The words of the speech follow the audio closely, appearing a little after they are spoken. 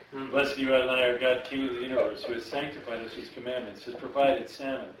Blessed are you, Adonai, our God, King of the universe, who has sanctified us with his commandments, has provided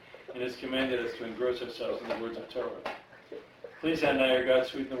salmon, and has commanded us to engross ourselves in the words of Torah. Please, Adonai, our God,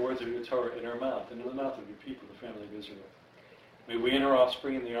 sweeten the words of your Torah in our mouth and in the mouth of your people, the family of Israel. May we and our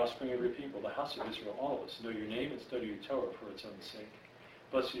offspring and the offspring of your people, the house of Israel, all of us, know your name and study your Torah for its own sake.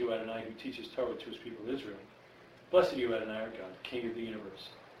 Blessed are you, Adonai, who teaches Torah to his people Israel. Blessed are you, Adonai, our God, King of the universe,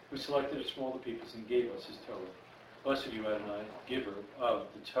 who selected us from all the peoples and gave us his Torah. Blessed are you, Adonai, giver of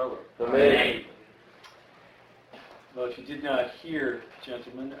the Torah. Amen. Well, if you did not hear,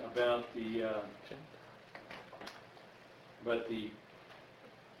 gentlemen, about the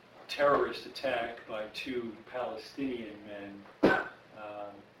terrorist attack by two Palestinian men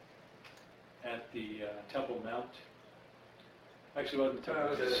at the Temple Mount. Actually, it wasn't Temple.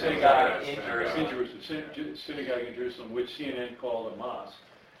 It was a synagogue in Jerusalem, which CNN called a mosque.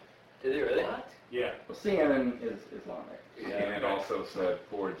 Did they really? What? Yeah. Well, CNN is Islamic. Yeah, and it also said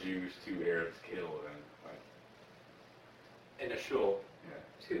 4 Jews, 2 Arabs killed, In a shul. Yeah.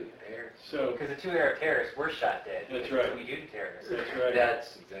 2 Arabs. So, because the 2 Arab terrorists were shot dead. That's right. We do terrorists. That's right.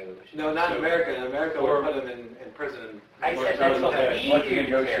 That's exactly what she No, not in America. In America, Or- we put them in prison. I said that's what we do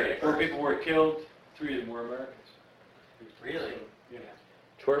negotiate. terrorists. 4 people were killed, 3 of them were Americans. Really? Yeah.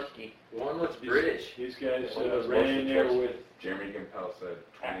 Tversky. One was British. These guys One was ran in there Russian. with... Jeremy Gimpel said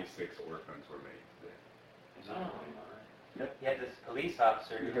 26 orphans were made today. Oh. You had this police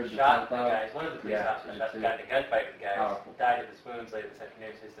officer You who heard the shot the 10,000? guys. One of the police Yeah, officers I got did in a gunfight with the guys. Powerful. Died of his wounds later this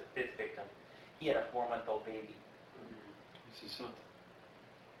afternoon. So he's the 5th victim. He had a 4-month-old baby. This is something.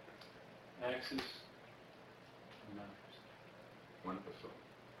 Axis. No. Wonderful.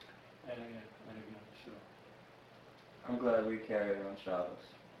 And again, so. I'm glad we carry it on Shabbos.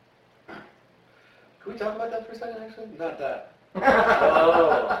 Can we talk about that for a second, actually? Not that.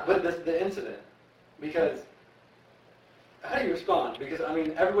 Oh. But the incident. Because, how do you respond? Because, I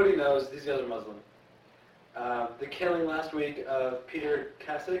mean, everybody knows these guys are Muslim. The killing last week of Peter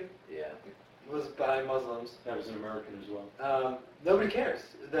Kasich Yeah. was by Muslims. That was an American as well. Nobody cares.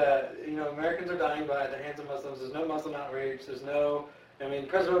 Americans are dying by the hands of Muslims. There's no Muslim outrage. President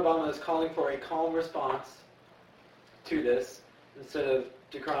Obama is calling for a calm response to this instead of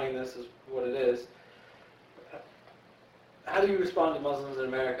decrying this as what it is. How do you respond to Muslims in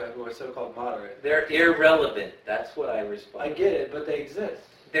America who are so-called moderate? They're irrelevant. That's what I respond. I get it, but they exist.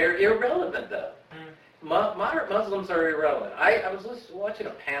 They're irrelevant, though. Moderate Muslims are irrelevant. I was watching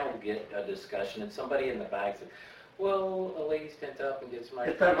a panel discussion, and somebody in the back said, well, a lady stands up and gets my...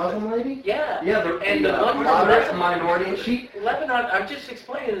 It's that Muslim lady? Yeah. Yeah, and the moderate minority. She... Lebanon, I'm just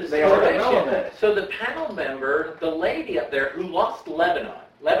explaining this. They are irrelevant. So the panel member, the lady up there who lost Lebanon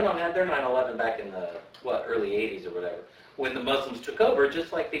had their 9/11 back in the, early 80s or whatever, when the Muslims took over,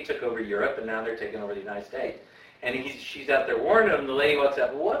 just like they took over Europe, and now they're taking over the United States. And she's out there warning them. The lady walks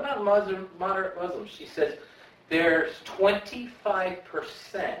up, what about moderate Muslims? She says, there's 25%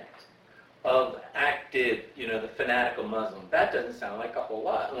 of active, the fanatical Muslim. That doesn't sound like a whole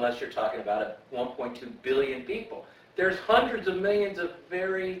lot, unless you're talking about 1.2 billion people. There's hundreds of millions of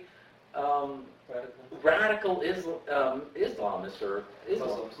very radical Islamists or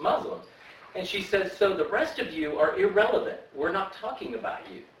Muslims. And she says, so the rest of you are irrelevant. We're not talking about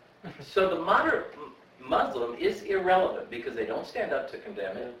you. So the moderate Muslim is irrelevant because they don't stand up to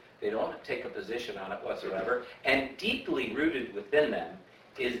condemn it. They don't take a position on it whatsoever. And deeply rooted within them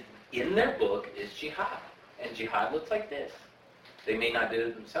in their book is jihad. And jihad looks like this. They may not do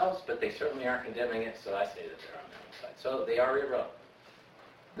it themselves, but they certainly aren't condemning it, so I say that they're on their own side. So they are irrelevant.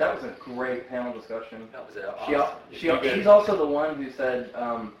 That was a great panel discussion. That was awesome. She's also the one who said,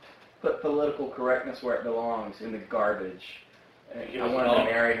 put political correctness where it belongs, in the garbage. And I wanted to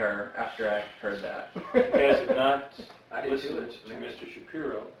marry her after I heard that. You guys have not I did listened too. to Mr.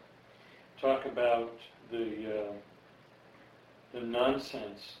 Shapiro talk about the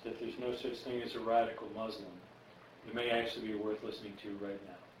nonsense that there's no such thing as a radical Muslim. It may actually be worth listening to right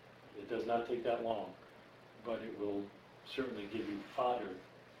now. It does not take that long, but it will certainly give you fodder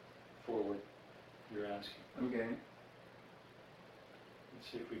for what you're asking. Okay. Let's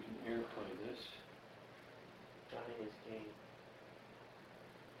see if we can airplay this. Johnny is gay.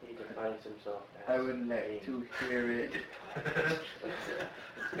 He defines himself as I would like to hear it.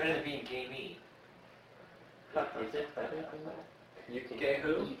 It's better than being gay me. Is it better than that? You can Gay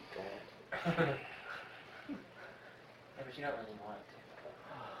who? Eat that. Yeah, but you don't really want to.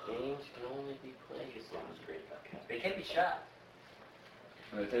 Games can only be played. Islam is great about cats. They can't be shot.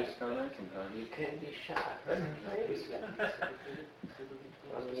 And it tastes kind of nice sometimes. You can be shot. Mommy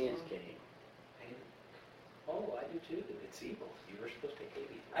is gay. Oh, I do too. It's evil. You were supposed to hate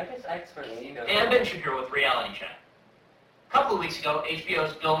evil. I guess I express ego. And Ben Shapiro with Reality Check. Couple couple of weeks ago,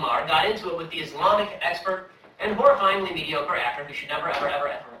 HBO's Bill Maher got into it with the Islamic expert and horrifyingly mediocre actor who should never, ever, ever,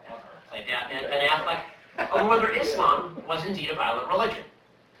 ever, ever play Batman, Ben Affleck, over whether Islam was indeed a violent religion.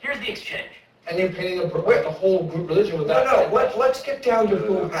 Here's the exchange. And you're painting the whole group religion with that. No, let's get down to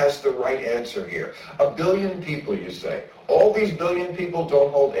who has the right answer here. 1 billion people, you say. All these billion people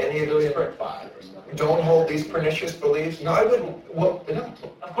don't hold any of those, don't hold these pernicious beliefs? No, I wouldn't. Well, no.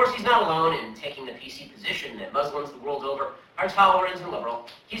 Of course, he's not alone in taking the PC position that Muslims the world over are tolerant and liberal.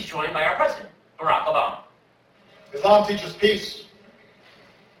 He's joined by our president, Barack Obama. Islam teaches peace.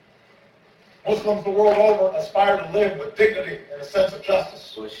 Muslims the world over aspire to live with dignity and a sense of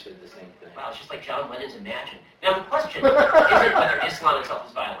justice. Bush did the same thing. Wow, it's just like John Lennon's Imagine. Now, the question isn't whether Islam itself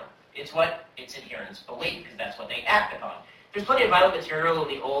is violent. It's what its adherents believe, because that's what they act upon. There's plenty of violent material in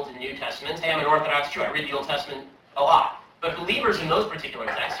the Old and New Testaments. Hey, I'm an Orthodox Jew. I read the Old Testament a lot. But believers in those particular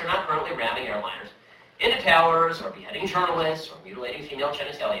texts are not currently ramming airliners into towers or beheading journalists or mutilating female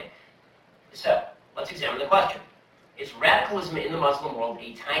genitalia. So, let's examine the question. Is radicalism in the Muslim world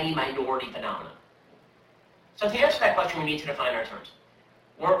a tiny minority phenomenon? So to answer that question, we need to define our terms.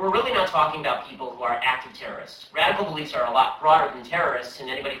 We're really not talking about people who are active terrorists. Radical beliefs are a lot broader than terrorists, and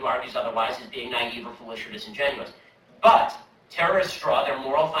anybody who argues otherwise is being naive or foolish or disingenuous. But terrorists draw their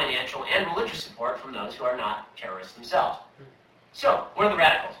moral, financial, and religious support from those who are not terrorists themselves. So, what are the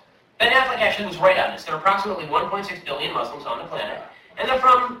radicals? Ben Affleck actually was right on this. There are approximately 1.6 billion Muslims on the planet, and they're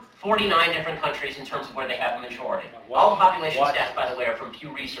from 49 different countries in terms of where they have a majority. All population stats, by the way, are from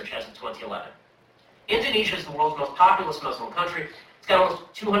Pew Research as of 2011. Indonesia is the world's most populous Muslim country. It's got almost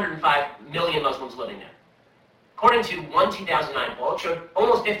 205 million Muslims living there. According to one 2009 poll, it showed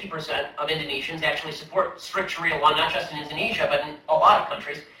almost 50% of Indonesians actually support strict Sharia law, not just in Indonesia, but in a lot of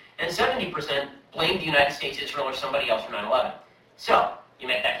countries, and 70% blame the United States, Israel, or somebody else for 9/11. So, you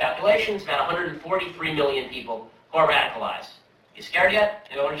make that calculation, it's about 143 million people who are radicalized. You scared yet?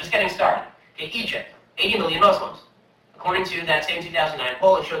 You know, we're just getting started. Okay, Egypt, 80 million Muslims. According to that same 2009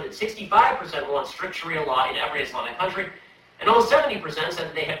 poll, it showed that 65% want strict Sharia law in every Islamic country, and almost 70% said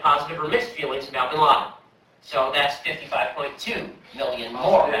that they had positive or mixed feelings about bin Laden. So that's 55.2 million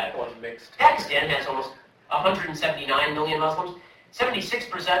more radicals. Pakistan has almost 179 million Muslims.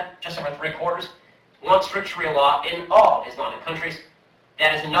 76%, just over 3/4, want strict Sharia law in all Islamic countries.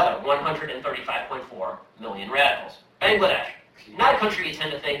 That is another 135.4 million radicals. Bangladesh, not a country you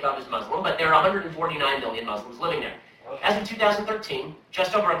tend to think of as Muslim, but there are 149 million Muslims living there. As of 2013,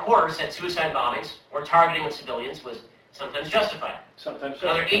 just over 1/4 said suicide bombings or targeting of civilians was sometimes justified. Sometimes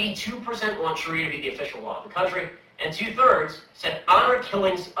Another 82% want Sharia to be the official law of the country, and 2/3 said honor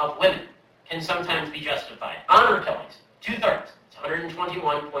killings of women can sometimes be justified. Honor killings, 2/3. It's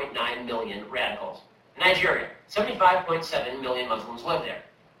 121.9 million radicals. Nigeria, 75.7 million Muslims live there.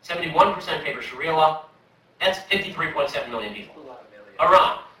 71% favor Sharia law. That's 53.7 million people.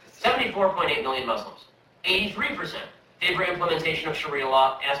 Iran, 74.8 million Muslims. 83% favor implementation of Sharia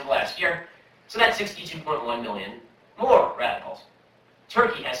law as of last year. So that's 62.1 million more radicals.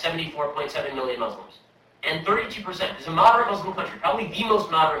 Turkey has 74.7 million Muslims. And 32% is a moderate Muslim country, probably the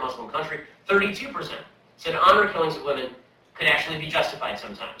most moderate Muslim country. 32% said honor killings of women could actually be justified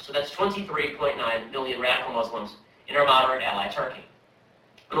sometimes. So that's 23.9 million radical Muslims in our moderate ally Turkey.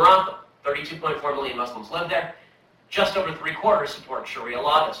 Morocco, 32.4 million Muslims live there. Just over 3/4 support Sharia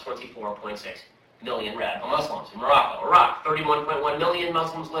law. That's 24.6 million radical Muslims in Morocco. Iraq, 31.1 million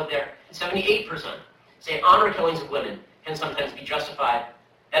Muslims live there. And 78% say honor killings of women can sometimes be justified.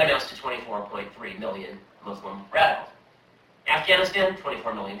 That amounts to 24.3 million Muslim radicals. Afghanistan,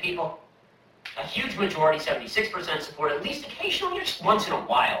 24 million people. A huge majority, 76%, support at least occasionally or just once in a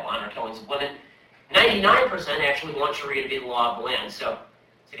while honor killings of women. 99% actually want Sharia to be the law of the land. So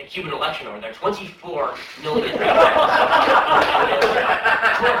it's like a Cuban election over there. 24 million radicals.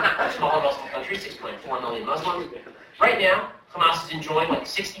 Smaller Muslim country, 6.4 million Muslims. Right now, Hamas is enjoying like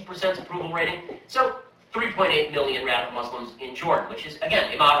 60% approval rating. So 3.8 million radical Muslims in Jordan, which is,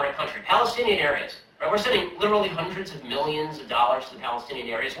 again, a moderate country. Palestinian areas. Right? We're sending literally hundreds of millions of dollars to the Palestinian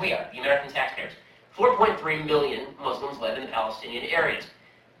areas. We are, the American taxpayers. 4.3 million Muslims live in the Palestinian areas.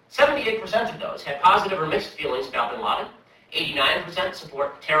 78% of those have positive or mixed feelings about bin Laden. 89%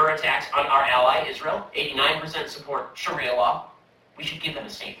 support terror attacks on our ally, Israel. 89% support Sharia law. We should give them a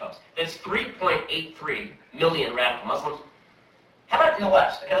safe house. That's 3.83 million radical Muslims. How about in the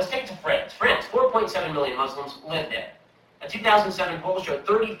West? Okay, let's take it to France. France, 4.7 million Muslims live there. A 2007 poll showed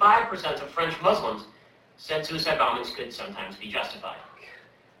 35% of French Muslims said suicide bombings could sometimes be justified.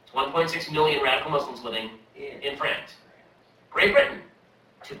 It's 1.6 million radical Muslims living in France. Great Britain,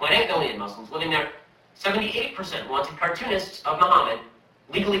 2.8 million Muslims living there. 78% wanted cartoonists of Muhammad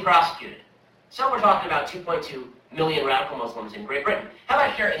legally prosecuted. So we're talking about 2.2 million radical Muslims in Great Britain. How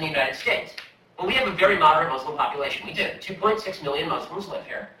about here in the United States? Well, we have a very moderate Muslim population. We do. 2.6 million Muslims live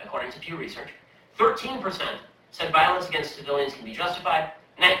here, according to Pew Research. 13% said violence against civilians can be justified.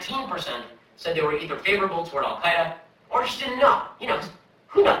 19% said they were either favorable toward Al-Qaeda or just didn't know. You know,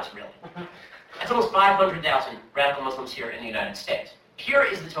 who knows, really? That's almost 500,000 radical Muslims here in the United States. Here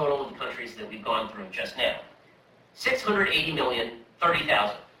is the total of the countries that we've gone through just now.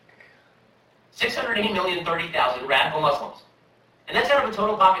 680,030,000. 680,030,000 radical Muslims. And that's out of a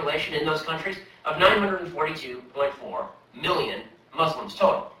total population in those countries of 942.4 million Muslims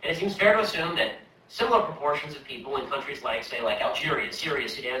total. And it seems fair to assume that similar proportions of people in countries like, say, like Algeria, Syria,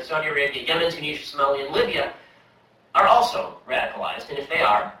 Sudan, Saudi Arabia, Yemen, Tunisia, Somalia, and Libya are also radicalized. And if they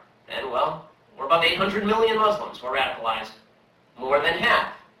are, then, well, we're above 800 million Muslims who are radicalized. More than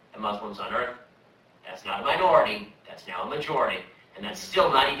half the Muslims on Earth. That's not a minority, that's now a majority. And that's still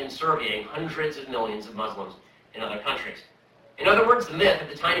not even surveying hundreds of millions of Muslims in other countries. In other words, the myth of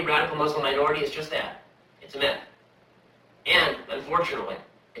the tiny radical Muslim minority is just that. It's a myth. And, unfortunately,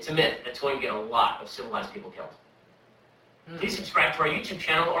 it's a myth that's going to get a lot of civilized people killed. Please subscribe to our YouTube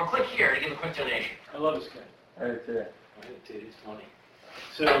channel or click here to give a quick donation. I love this guy. I do too. I did too, he's funny.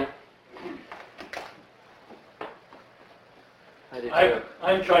 So I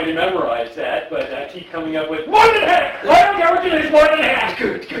I'm trying to memorize that, but I keep coming up with more than half. I don't care what it is, more than half.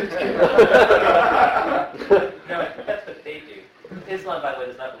 Good. No, that's what they do. Islam, by the way,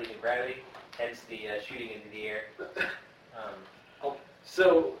 does not believe in gravity, hence the shooting into the air.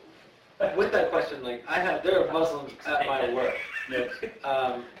 So, with that question, like, there are Muslims at my work. Yes.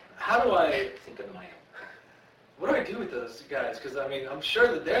 How do I think of my what do I do with those guys? Because, I mean, I'm sure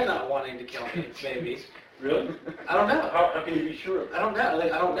that they're not wanting to kill me, maybe. Really? I don't know. How can you be sure? I don't know.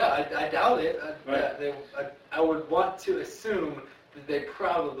 Like, I don't know. I doubt it. Right. I would want to assume that they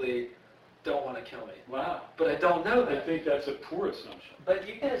probably don't want to kill me. Wow. But I don't know I that. think that's a poor assumption. But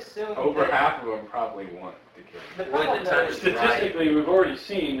you can assume Over that half of them probably want to kill you. the problem though is Statistically, we've already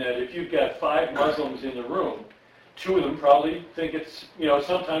seen that if you've got 5 Muslims in the room, 2 of them probably think it's,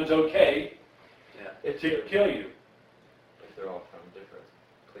 sometimes okay to kill you. If they're all from different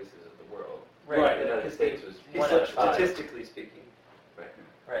places of the world. Right. The United because States was He 1 said out of 5. statistically speaking.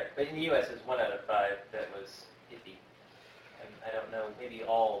 right. But in the U.S., it's 1 out of 5 that was iffy. And I don't know, maybe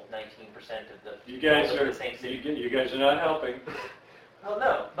all 19% of the You guys people in are the same city. you guys are not helping. Well,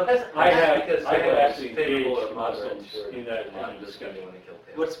 no, because I have because I they have were actually favorable engaged or moderate Muslims to in that not just discussion. going to kill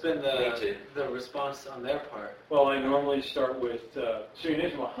people. What's been Me too. the response on their part? Well, I normally start with, so your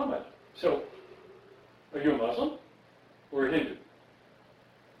name's Muhammad. So, are you a Muslim or a Hindu?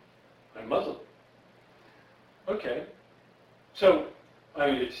 I'm Muslim. Okay. So,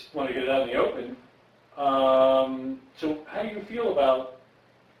 I just want to get it out in the open. So, how do you feel about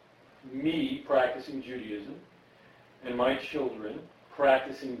me practicing Judaism and my children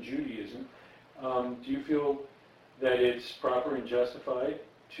practicing Judaism? Do you feel that it's proper and justified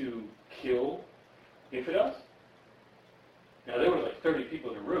to kill infidels? Now, there were like 30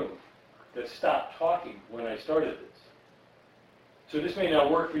 people in the room that stopped talking when I started this. So this may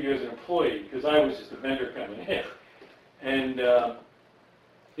not work for you as an employee, because I was just a vendor coming in. And,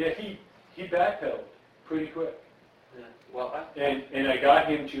 he backpedaled pretty quick. Yeah. Well, And I got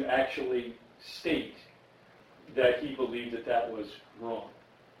him to actually state that he believed that was wrong.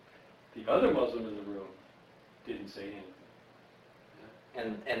 The other Muslim in the room didn't say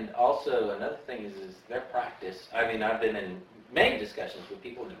anything. And also another thing is their practice. I mean, I've been in many discussions with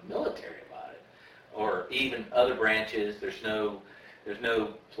people in the military about it, or even other branches. There's no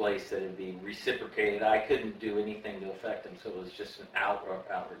place that would be reciprocated. I couldn't do anything to affect them, so it was just an outward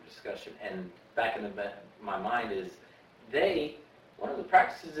discussion. And back in my mind is one of the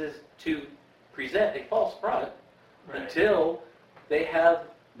practices is to present a false product until they have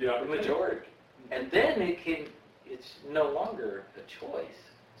the majority, and then it's no longer a choice.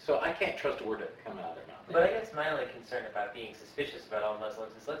 So I can't trust a word that come out of their mouth. But I guess my only concern about being suspicious about all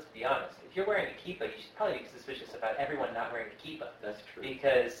Muslims is, let's be honest, if you're wearing a kippah, you should probably be suspicious about everyone not wearing a kippah. That's true.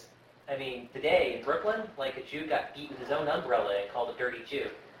 Because, I mean, today in Brooklyn, like a Jew got beat with his own umbrella and called a dirty Jew.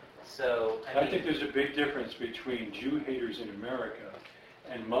 So, I think there's a big difference between Jew haters in America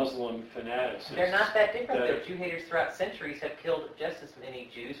and Muslim fanatics. they're not that different, though. Jew haters throughout centuries have killed just as many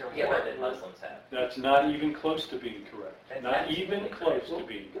Jews or more than Muslims have. That's not even close to being correct. That's Not absolutely even close to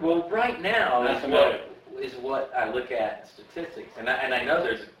being correct. Well, right now Mathematically. is what I look at in statistics, and I know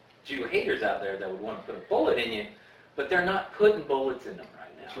there's Jew haters out there that would want to put a bullet in you, but they're not putting bullets in them right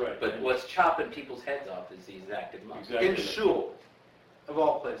now. That's right. But what's chopping people's heads off is these active Muslims. Exactly. in shul, of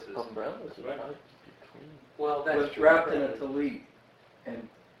all places. Umbrellas are Right. hard to be clean. Well, that's was true. wrapped in a tallit and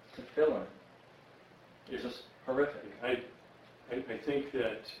tefillin. Yes. Just horrific. I think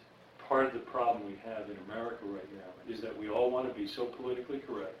that part of the problem we have in America right now is that we all want to be so politically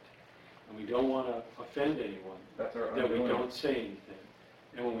correct, and we don't want to offend anyone, That's our that we undoing. don't say anything.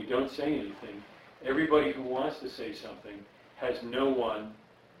 And when we don't say anything, everybody who wants to say something has no one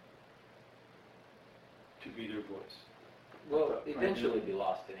to be their voice. Will eventually be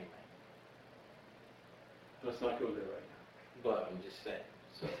lost anyway. Let's not go there right now. But I'm just saying.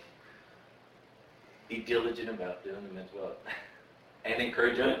 So be diligent about doing them as well, and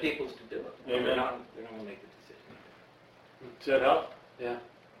encourage other people to do it. Amen. They're not going to make the decision. Does that help? Yeah.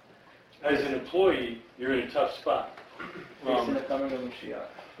 As an employee, you're in a tough spot. Facing the coming of Mashiach.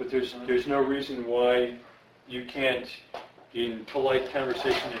 But there's no reason why you can't, in polite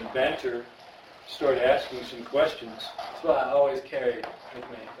conversation and banter, start asking some questions. That's what I always carry with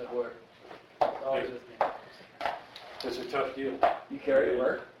me at work. Always with me. It's a tough deal. You carry it to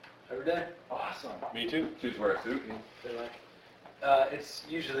work? Every day. Awesome. Me too. Choose wear a suit. They're like, it's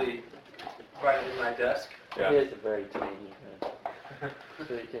usually right in my desk. Yeah. It is a very tiny man.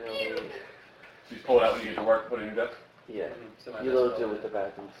 So you can only, You just pull it out when you get to work, put it in your desk. yeah. So my You desk load is it all with the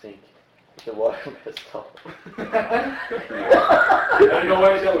bathroom sink. The water pistol. I don't know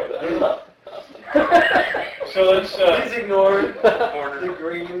why he's that way. I don't know. So let's Please ignore the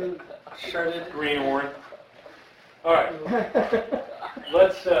green shirted. green horn. All right.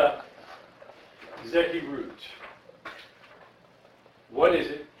 Let's Zehi root. What is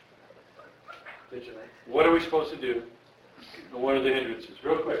it? Vigilance. What are we supposed to do? And what are the hindrances?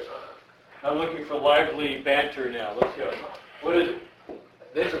 Real quick. I'm looking for lively banter now. Let's go. What is it?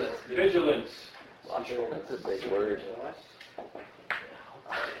 Vigilance. Vigilance. That's a big word.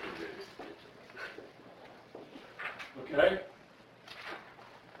 Okay?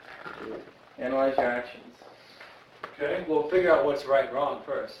 Analyze your actions. Okay? We'll figure out what's right and wrong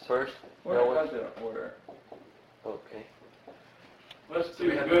first. First, Order no one. comes in order. Okay. Let's So do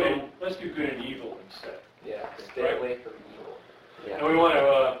we have good to and let's do good and evil instead. Yeah, stay Right. away from evil. Yeah. And we want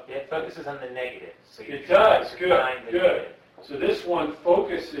to It focuses on the negative. So you're it trying does, to good, find the good. negative. So this one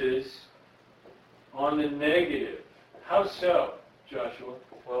focuses on the negative. How so, Joshua?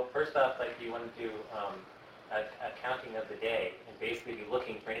 Well, first off, like you want to do a counting of the day and basically be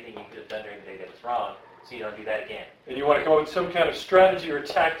looking for anything you could have done during the day that was wrong, so you don't do that again. And you want to come up with some kind of strategy or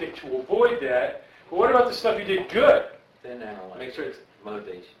tactic to avoid that. But what about the stuff you did good? Then analyze. Make sure it's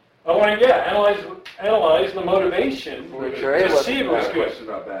Motivation. I want to, analyze the motivation Make sure it to wasn't see if it I was have a good. question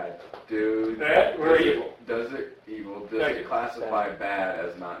about bad. Dude, Bad or does it- evil? Does it evil? Does Thank it you. classify bad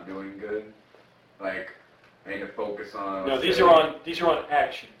as not doing good? Like, I need to focus on. No, let's these say- are on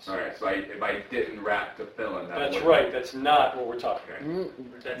actions. All right, so if I didn't wrap to fill in, that That's wouldn't- right. That's not what we're talking about.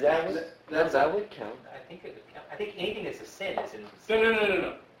 Mm, That's- that would count. I think it would count. I think anything that's a sin is in.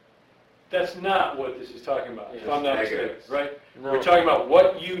 No. That's not what this is talking about. If I'm not mistaken, Negatives. right? No, We're talking about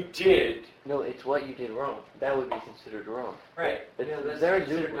what you did. no, it's what you did wrong. That would be considered wrong. Right. It's that's Zerazut.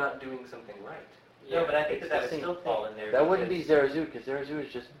 considered not doing something right. No, but I think It's that the would same still fall in there. That wouldn't be because- Zerazut, because Zerazut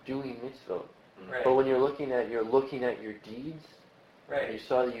is just doing mitzvot. Right. But when you're looking at your deeds, and you Right.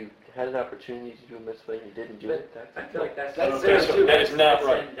 saw that you had an opportunity to do a mitzvah and you didn't do it, that's I feel like that's That is not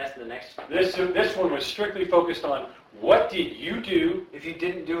right. That's the next. This one was strictly focused on what did you do. If you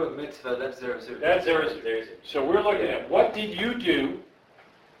didn't do a mitzvah, that's Zerazut. That's Zerazut. So we're looking at what did you do,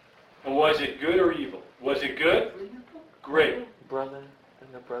 and was it good or evil? Was it good? Great. brother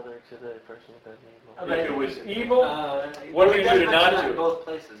and the brother to the person without Oh, name. If it was evil, what do we do that's to not mentioned do? in both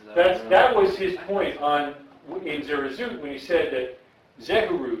places, though. that was his point in Zerazut when he said that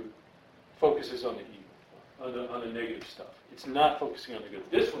Zechariah focuses on the evil, on the negative stuff. It's not focusing on the good.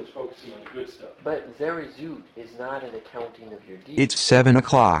 This one's focusing on the good stuff. But Zerazut is not an accounting of your deeds. It's 7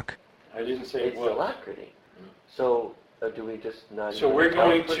 o'clock. I didn't say It's it was. alacrity. So do we just not So even we're account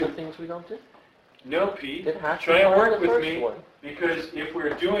going for to- the things we don't do? No, Pete. It has to Try be and part work of the with first me, one. because if we're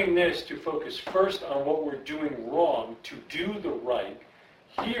doing this to focus first on what we're doing wrong to do the right,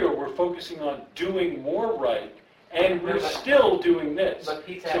 here we're focusing on doing more right, and we're still doing this. But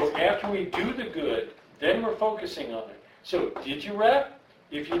Pete's So asking- after we do the good, then we're focusing on it. So did you rap?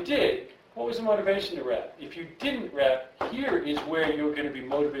 If you did, what was the motivation to rap? If you didn't rap, here is where you're going to be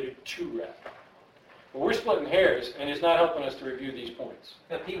motivated to rap. But we're splitting hairs, and it's not helping us to review these points.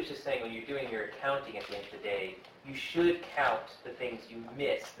 No, Pete was just saying when you're doing your accounting at the end of the day, you should count the things you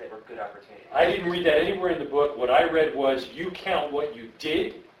missed that were good opportunities. I didn't read that anywhere in the book. What I read was you count what you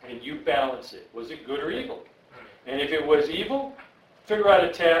did and you balance it. Was it good or evil? And if it was evil, figure out a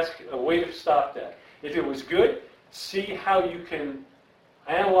task, a way to stop that. If it was good, see how you can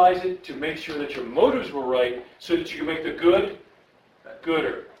analyze it to make sure that your motives were right so that you can make the good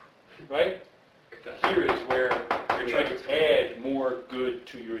gooder. Right? Here is where you're trying to add more good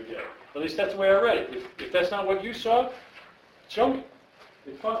to your day. At least that's the way I read it. If that's not what you saw, show me.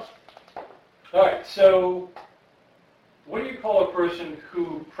 It's fine. All right, so what do you call a person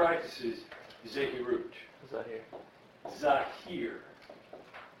who practices Zehiruj? Zahir.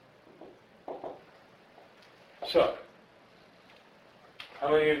 So,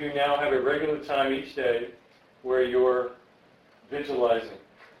 how many of you now have a regular time each day where you're visualizing?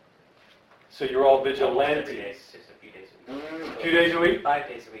 So you're all vigilantes. Just a few days a week. A few days a week? 5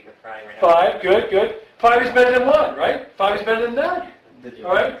 days a week of trying right now. 5, good. 5 is better than 1, right? 5 is better than none.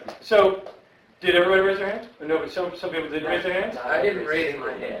 All right? So, did everybody raise their hand? No, but some people didn't raise their hands? I didn't raise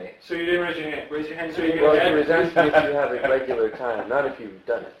my hand. So you didn't raise your hand. Raise your hand so you Well, get he was asking if you have a regular time, not if you've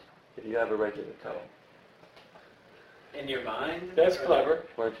done it. If you have a regular time. In your mind? That's clever.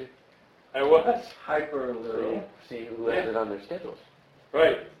 Weren't you? I was. Hyper literal. See who has it on their schedules.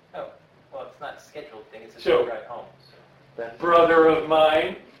 Right. Oh, well, it's not a scheduled thing. It's a So- drive home. So. Brother of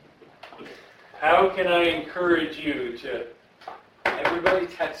mine, how can I encourage you to... Everybody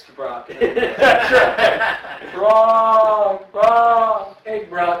text Brock. That's right. Brock. Hey,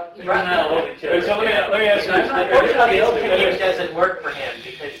 Brock. So let me ask you Unfortunately, this. it doesn't work for him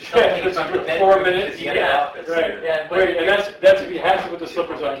because Yeah, something's on the bed. 4 minutes. to get out of the office. Right. Yeah, but, Wait, and that's if he has to put the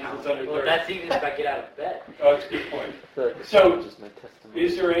slippers on because it's under Well, 30. that's even if I get out of bed. Oh, that's a good point. I feel like this So, is just my testimony.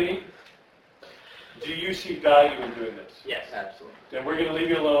 Is there any... Do you see value in doing this? yes. Absolutely. Then we're going to leave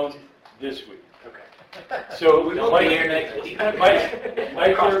you alone this week. Okay. So We won't be here next week.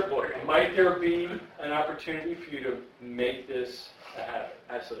 Might there be an opportunity for you to make this a habit?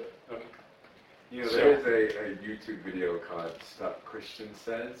 Absolutely. Okay. You know, there is a YouTube video called Stuff Christian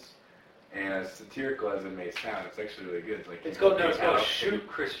Says, and as satirical as it may sound, it's actually really good. It's like, It's can you called, hold me no, it's called accountable? Shoot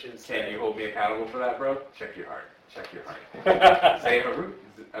Christians. Can you hold me accountable for that, bro? Check your heart. Check your heart. Zeharu.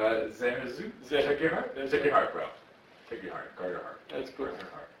 Zehazu. Check your heart. Check your heart, bro. Check your heart. Guard your heart. That's cool. Guard your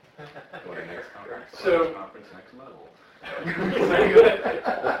heart. Go to the next conference. So- Conference next level.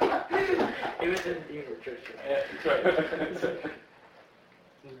 He was in your church. That's right.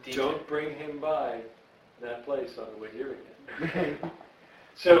 Don't bring him by that place on the way here again.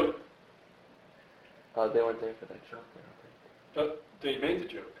 So, They weren't there for that joke. I don't they made the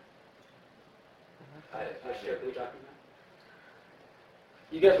joke. I share what you're talking about.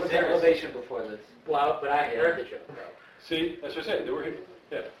 You guys went to Elevation before this. Well, but I heard the joke, though. See, that's what I said. They were here.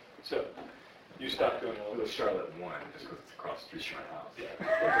 Yeah. So, you stopped doing all It was this. Charlotte 1, just because it's across the street from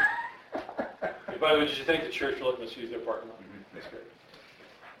my house. And by the way, did you thank the church for letting us use their parking lot? That's great.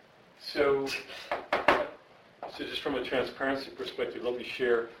 So just from a transparency perspective, let me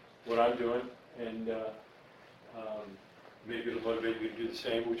share what I'm doing, and maybe it'll motivate you to do the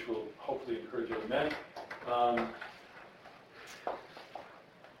same, which will hopefully encourage other men.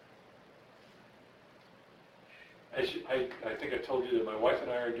 I think I told you that my wife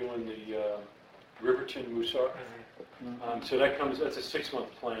and I are doing the Riverton Musar. So that's a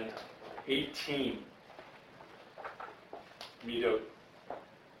 6-month plan, 18 midot,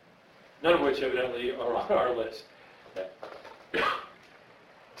 none of which evidently are on our list.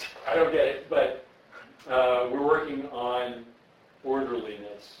 I don't get it, but we're working on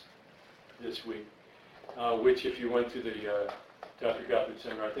orderliness this week, which if you went to the Dr. Gottlieb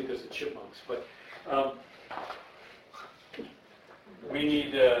Center, I think that's the Chipmunks, but we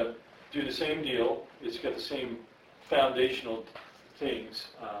need to do the same deal. It's got the same foundational things,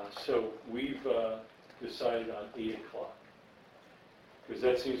 so we've decided on 8 o'clock. Because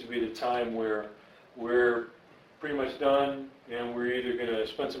that seems to be the time where we're pretty much done, and we're either going to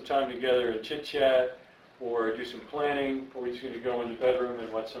spend some time together and chit-chat, or do some planning, or we're just going to go in the bedroom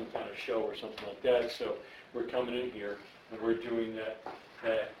and watch some kind of show or something like that. So we're coming in here, and we're doing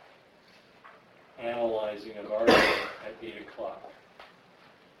that analyzing of our day at 8 o'clock.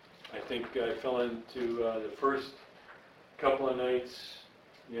 I think I fell into the first couple of nights,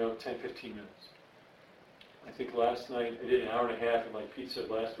 10, 15 minutes. I think last night I did an hour and a half, and like Pete said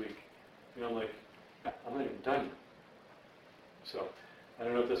last week, I'm like, I'm not even done yet. So I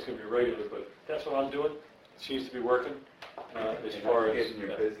don't know if that's going to be regular, but that's what I'm doing. It seems to be working as far as... in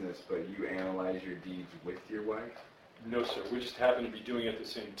your business, but you analyze your deeds with your wife? No, sir. We just happen to be doing it at the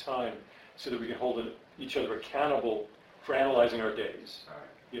same time so that we can hold each other accountable for analyzing our days. All right.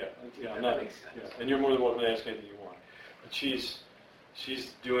 Yeah, That makes sense. Yeah, and you're more than welcome to ask anything you want. But she's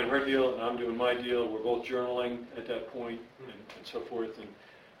doing her deal, and I'm doing my deal. We're both journaling at that point, and so forth,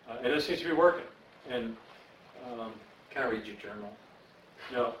 and it seems to be working. And Can I read your journal?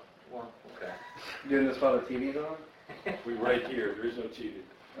 no, Well, okay. Doing this while the TV's on? we right here. There is no TV.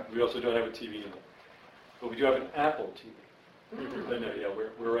 We also don't have a TV in there, but we do have an Apple TV. But no, yeah,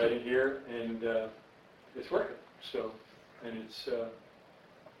 we're right in here, and it's working. So, and it's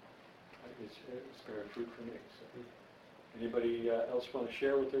bearing fruit for me. So. Anybody else want to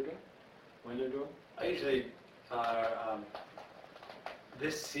share what they're doing? When they're doing? I usually,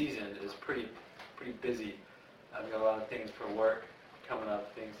 this season is pretty busy. I've got a lot of things for work coming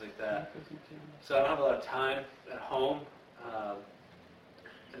up, things like that. So I don't have a lot of time at home,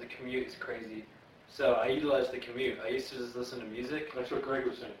 and the commute is crazy. So I utilize the commute. I used to just listen to music. That's what Greg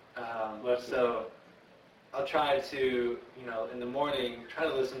was saying. So I'll try to, in the morning, try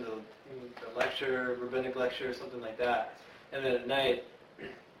to listen to the lecture, rabbinic lecture, or something like that. And then at night,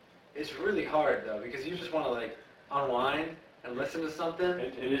 it's really hard though, because you just want to like unwind and listen to something.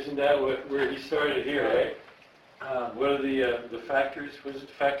 And isn't that where he started here, right? What are the factors? What is it?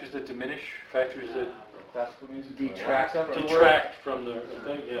 Factors that diminish? Factors that detract from the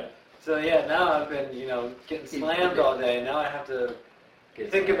thing? Yeah. So yeah, now I've been, getting slammed all day. Now I have to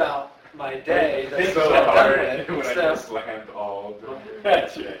think about my day. It's so hard when I get slammed all day.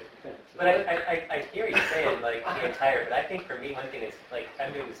 That's right. But I hear you saying, like, being tired, but I think for me, one thing is, like,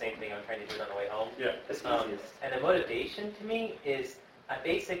 I'm doing the same thing I'm trying to do it on the way home. Yeah. And the motivation to me is I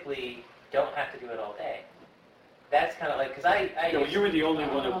basically don't have to do it all day. That's kind of like, because you were the only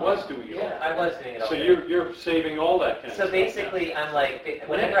one that was doing it all. Yeah, I was doing it all So day. you're saving all that kind of So stuff. basically, I'm like,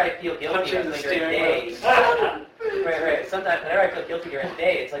 whenever I feel guilty Punching the during the steering day, right. Sometimes whenever I feel guilty during the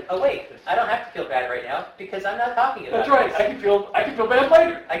day, it's like, oh wait, I don't have to feel bad right now because I'm not talking about That's it. right. I can feel bad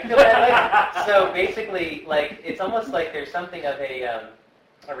later. I can feel bad later. So basically, like, it's almost like there's something of a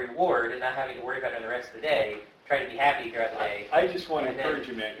reward in not having to worry about it the rest of the day. Try to be happy throughout the day. I just want to encourage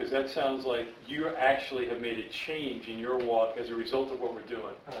you, man, because that sounds like you actually have made a change in your walk as a result of what we're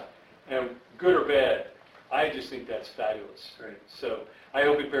doing. And good or bad, I just think that's fabulous. Great. So I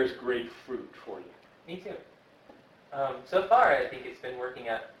hope it bears great fruit for you. Me too. So far, I think it's been working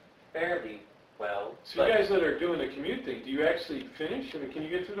out fairly well. So you guys that are doing the commute thing, do you actually finish? I mean, can you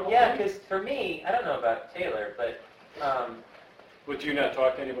get through the whole Yeah, thing? because for me, I don't know about Taylor, but Would you not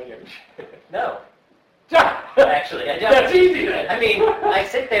talk to anybody? no. Actually, I don't. That's easy then. I mean, I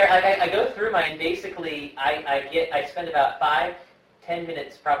sit there, I go through mine, basically, I spend about 5-10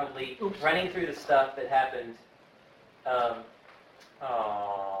 minutes probably running through the stuff that happened.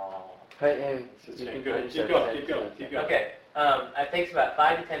 Hey, Keep going. Okay, it takes about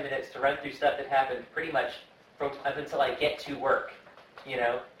 5 to 10 minutes to run through stuff that happened pretty much up until I get to work.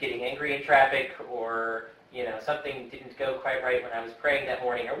 Getting angry in traffic, or, something didn't go quite right when I was praying that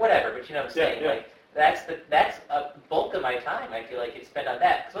morning, or whatever, but you know what I'm saying? Yeah. Like, that's a bulk of my time, I feel like, it's spent on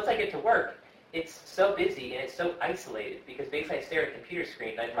that. Because once I get to work, it's so busy and it's so isolated, because basically I stare at a computer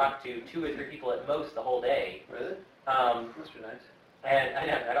screen and I talk to 2 or 3 people at most the whole day. Really? Must be nice. And I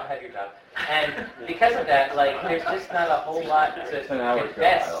know, I don't have your job. And because of that, like, there's just not a whole lot to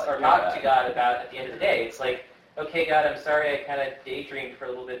confess or talk to God about at the end of the day. It's like, okay, God, I'm sorry I kind of daydreamed for a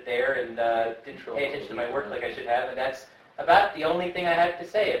little bit there and didn't pay attention to my work like I should have, and that's about the only thing I have to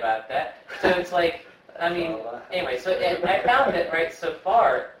say about that. So it's like, I mean, anyway, so and I found that, right, so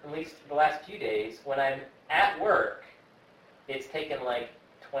far, at least the last few days, when I'm at work, it's taken like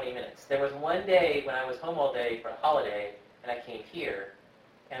 20 minutes. There was one day when I was home all day for a holiday, and I came here,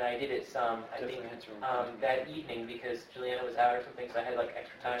 and I did it some, I think, that evening because Juliana was out or something, so I had like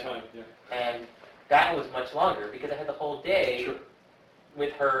extra time. And that was much longer because I had the whole day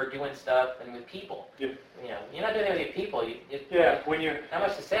with her doing stuff and with people. Yep. You're not doing anything with people. When you're not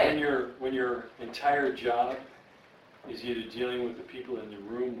much to say. When your entire job is either dealing with the people in the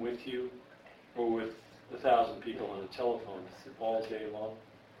room with you, or with 1,000 people on the telephone all day long.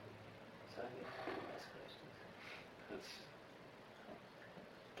 That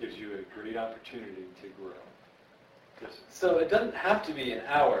gives you a great opportunity to grow. Yes. So it doesn't have to be an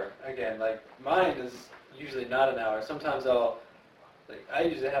hour. Again, like mine is usually not an hour. Sometimes I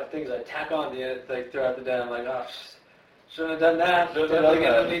usually have things I tack on the end, like throughout the day. I'm like, oh, shouldn't have done that.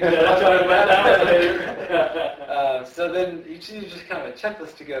 So then you just kind of a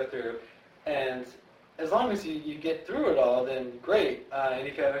checklist to go through, and as long as you get through it all, then great. And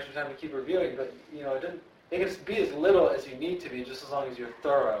if you have extra time to keep reviewing, but it can be as little as you need to be, just as long as you're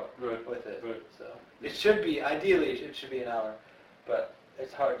thorough with it. Right. So it should be, ideally, it should be an hour, but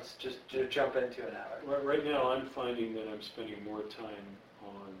it's hard to jump into an hour. Right now, I'm finding that I'm spending more time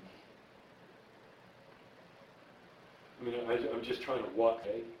on. I'm just trying to walk,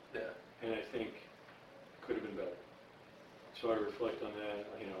 and I think could have been better. So I reflect on that.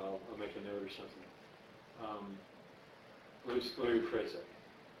 I'll make a note or something. Let me rephrase that.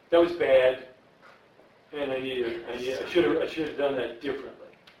 That was bad, and I should have done that differently.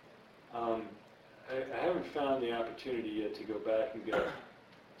 I haven't found the opportunity yet to go back and go,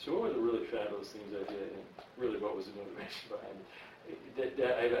 so what were the really fabulous things I did, and really what was the motivation behind it?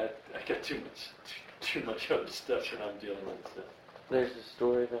 I got too much other stuff that I'm dealing with. So. There's a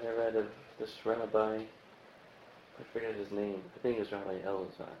story that I read of this rabbi, I forget his name, I think it was Rabbi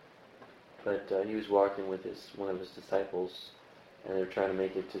Elazar, but he was walking with one of his disciples, and they were trying to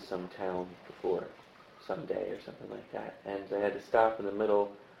make it to some town before Sunday or something like that, and they had to stop in the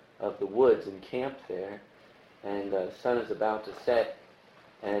middle of the woods and camp there, and the sun is about to set,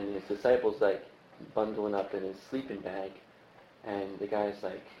 and his disciple's like bundling up in his sleeping bag, and the guy's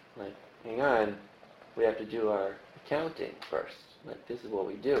like, hang on, we have to do our accounting first. Like, this is what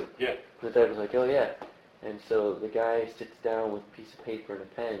we do. Yeah. The disciple's like, oh yeah. And so the guy sits down with a piece of paper and a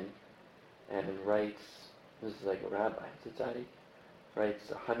pen and writes, this is like a rabbi, Tzaddik, writes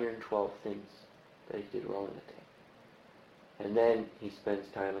 112 things that he did wrong that day. And then he spends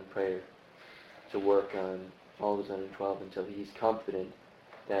time in prayer to work on all those 112 until he's confident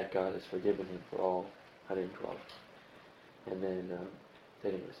that God has forgiven him for all 112. And then he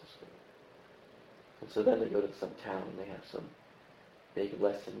goes to sleep. And so then they go to some town and they have some big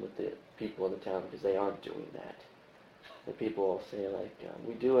lesson with the people in the town because they aren't doing that. The people will say like,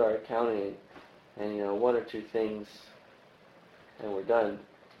 we do our accounting and one or two things and we're done.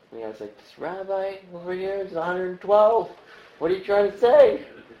 And the guy's like, this rabbi over here is 112. What are you trying to say?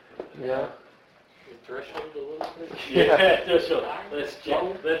 Yeah. Threshold a little bit? Yeah, threshold.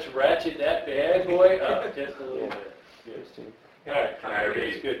 Let's ratchet that bad boy up just a little bit. Interesting. All right, Can I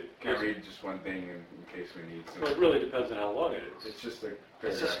good. read just one thing in case we need some? Well, it really depends on how long it is. It's just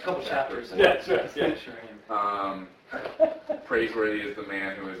a couple chapters. Yeah, yeah. Praiseworthy is the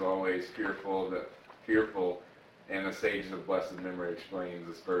man who is always fearful, and the sages of blessed memory explains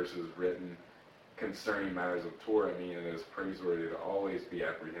this verse is written concerning matters of Torah, meaning it is praiseworthy to always be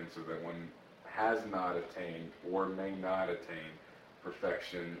apprehensive that one has not attained or may not attain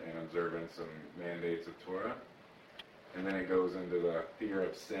perfection and observance of mandates of Torah. And then it goes into the fear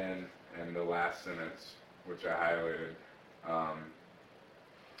of sin, and the last sentence, which I highlighted,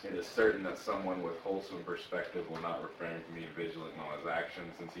 it is certain that someone with wholesome perspective will not refrain from being vigilant in all his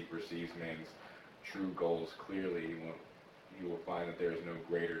actions, since he perceives man's true goals clearly. He will find that there is no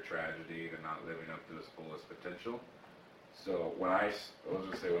greater tragedy than not living up to his fullest potential. So when I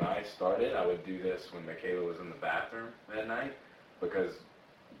started, I would do this when Michaela was in the bathroom at night, because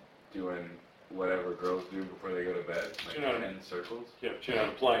doing whatever girls do before they go to bed, like 10 circles. Yeah, but you're not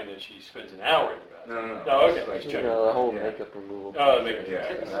implying that she spends an hour in the bathroom. No. Oh, okay. Like, the whole makeup removal. Oh, the makeup.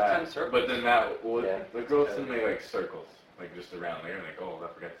 Yeah, but then the girls Yeah. send me like circles, like just around there, and like, oh, I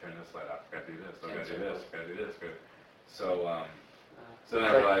forgot to turn this light off, I forgot to do this, I forgot to do this, I forgot to do this. So then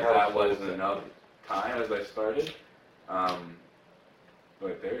I realized that wasn't enough time as I started.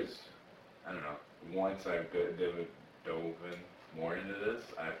 But there's, I don't know, once I dove in more into this,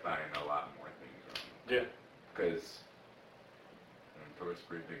 I find a lot more things wrong. Yeah. Because Torah's a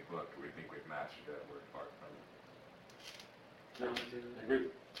pretty big book. We think we've mastered it. We're far from it. I agree.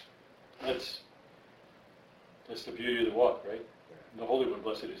 That's the beauty of the walk, right? The Holy One,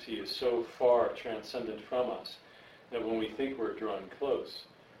 blessed is He, is so far transcendent from us that when we think we're drawing close,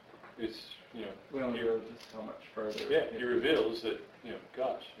 it's, we only go just so much further. Yeah, He reveals that,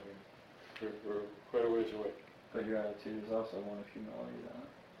 gosh, we're quite a ways away. But your attitude is also one of humility,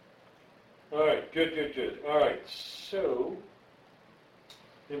 though. All right, good. All right, so,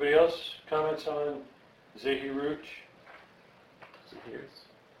 anybody else comments on Zehirut?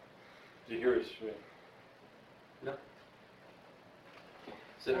 Zehirus, right. No.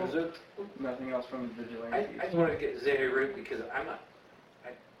 So, nothing else from the vigilantes. I just wanted to get Zehirut because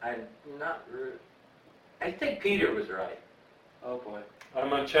I think Peter was right. oh boy.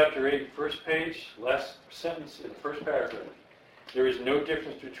 I'm on chapter 8, first page, last sentence in the first paragraph. There is no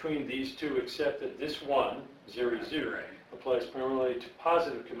difference between these two except that this one, Zeri-Zu, applies primarily to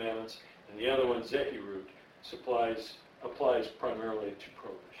positive commandments, and the other one, Zehirut, applies primarily to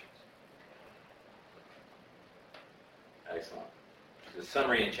prohibitions. Excellent. The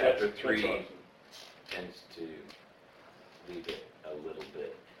summary in chapter That's 3 awesome. tends to leave it a little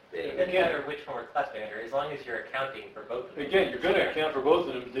bit It vague. doesn't matter which one we're classifying under, as long as you're accounting for both of them. Again, you're going to account for both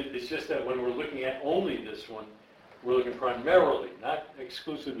of them. It's just that when we're looking at only this one, we're looking primarily, not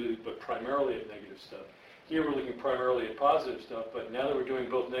exclusively, but primarily at negative stuff. Here we're looking primarily at positive stuff, but now that we're doing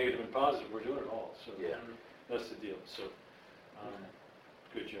both negative and positive, we're doing it all. So Yeah. that's the deal. So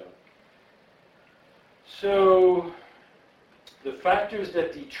good job. So the factors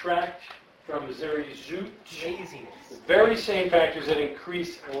that detract from Missouri Zoot. Laziness. The very same factors that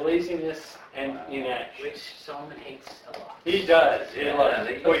increase laziness and inaction. Which Solomon hates a lot. He does. Yeah,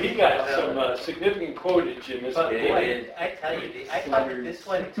 Well, he got some significant quotage in this But one. boy, I tell you, I thought that this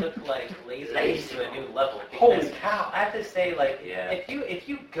one took like laziness to a new level. Holy Because cow. I have to say, like, Yeah. if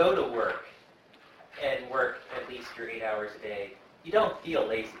you go to work and work at least your 8 hours a day, you don't feel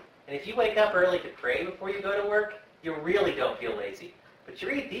lazy. And if you wake up early to pray before you go to work, you really don't feel lazy. But you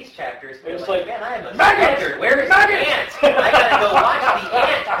read these chapters, and It's you're like, like, man, I am a nuggets! sluggard. Where is the ant? I gotta go watch the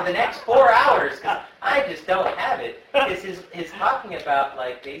ant for the next 4 hours because I just don't have it. This is talking about,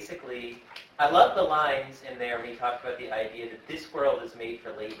 like, basically, I love the lines in there when he talks about the idea that this world is made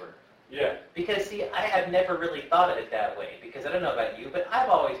for labor. Yeah. Because, see, I have never really thought of it that way, because I don't know about you, but I've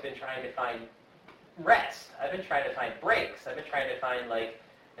always been trying to find rest. I've been trying to find breaks. I've been trying to find, like,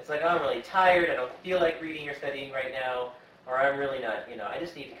 it's like, oh, I'm really tired, I don't feel like reading or studying right now, or I'm really not, I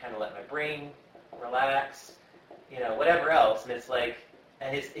just need to kind of let my brain relax, whatever else. And it's like,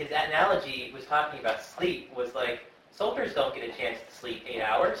 and his analogy was talking about sleep, was like, soldiers don't get a chance to sleep 8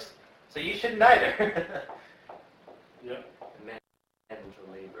 hours, so you shouldn't either. Yeah.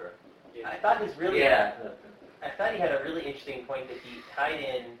 Mental labor. I thought his really, Yeah. I thought he had a really interesting point that he tied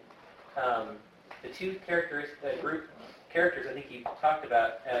in the two characters, the group characters I think he talked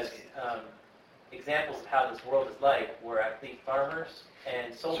about as examples of how this world is like were, I think, farmers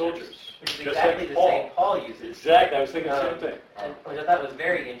and soldiers. Which is Just exactly like the Paul. same Paul uses. Exactly. I was thinking the same thing. And which I thought was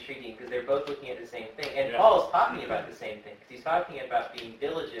very intriguing because they're both looking at the same thing. And Yeah. Paul is talking about the same thing because he's talking about being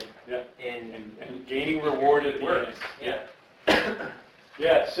diligent Yeah. in And gaining reward at the work. end. Yeah.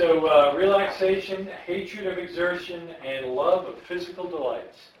 Yeah, so relaxation, hatred of exertion, and love of physical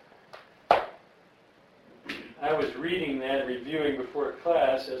delights. I was reading that, reviewing before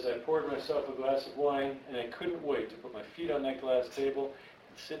class as I poured myself a glass of wine, and I couldn't wait to put my feet on that glass table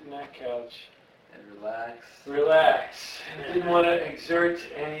and sit in that couch. And relax. Relax. I didn't want to exert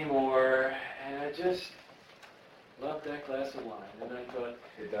anymore, and I just loved that glass of wine. And I thought,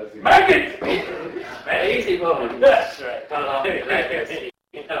 It does even. maggot! Easy moment. That's right.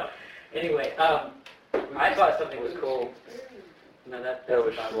 Anyway, I thought something was cool. No, that's That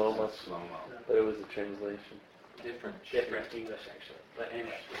was about Shlomo, Slow-mo. but it was a translation. Different. English, actually. But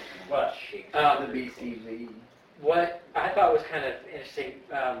anyway, What? The BCV. What I thought was kind of interesting,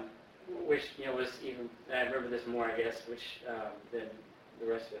 which was even, I remember this more, I guess, than the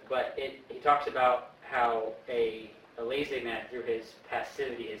rest of it. But he talks about how a lazy man, through his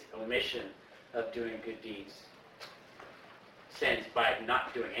passivity, his omission of doing good deeds, sins by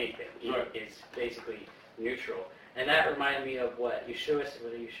not doing anything. He is basically neutral, and that reminded me of what Yeshua said.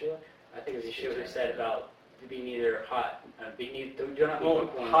 Was it Yeshua? I think it was Yeshua who said about being neither hot, do not be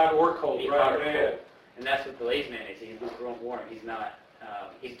lukewarm. Hot or cold, Be right? hot or Yeah. cold. And that's what the lazy man is. He's lukewarm. He's not.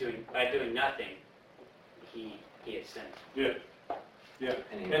 By doing nothing, he is sinned. Yeah. Yeah.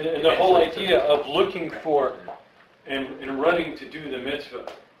 And And the whole idea of looking for and running to do the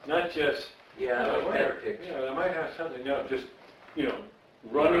mitzvah, not just, Yeah, oh, better wait, picture. I might have something, no, just,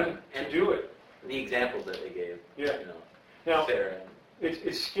 running to do it. The examples that they gave. Yeah. Now, Sarah.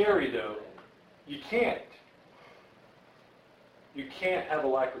 it's scary though. You can't have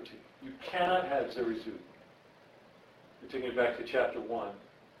alacrity. You cannot have zerizut. We're taking it back to chapter 1.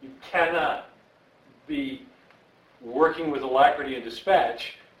 You cannot be working with alacrity and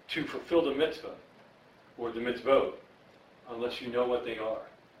dispatch to fulfill the mitzvah or the mitzvot unless you know what they are.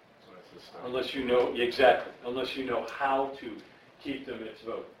 So that's the stuff. Unless you know, exactly, unless you know how to keep the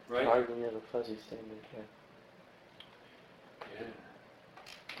mitzvot, right? Hardly have a fuzzy standard here.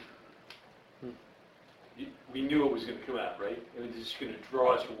 We knew it was going to come out, right? It was just going to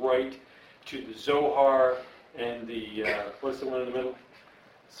draw us right to the Zohar and the, what's the one in the middle?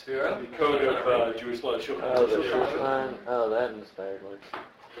 Sphira? The code of Jewish law. Oh, the Shulchan. Shulchan. Oh, that inspired one.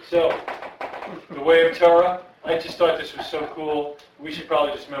 So, the way of Torah, I just thought this was so cool. We should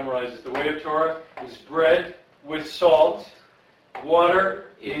probably just memorize it. The way of Torah is bread with salt, water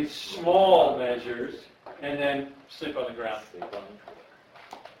in small measures, and then sleep on the ground.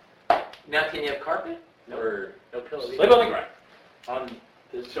 Now, can you have carpet? No. Or no pillows. Sleep on the ground. On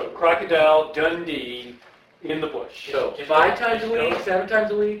So, Crocodile Dundee in the bush. so 5 times a week, 7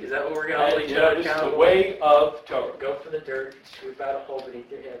 times a week? Is that what we're going to hold each other This is the accountable? way of Torah. Go for the dirt, scoop out a hole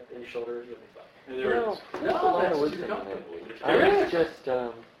beneath your hip and your shoulders, you'll be fine. And there it No, is. there's a No, lot that's of too wisdom in comfortable. there. I was just,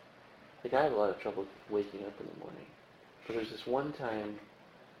 like I have a lot of trouble waking up in the morning. But there's this one time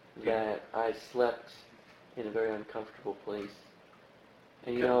that I slept in a very uncomfortable place.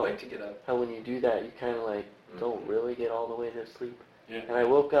 And you Couldn't know wait to get up. how when you do that, you kind of like don't really get all the way to sleep. Yeah. And I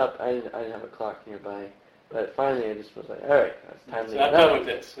woke up, I didn't have a clock nearby, But finally, I just was like, all right, it's time to I'm get done up. with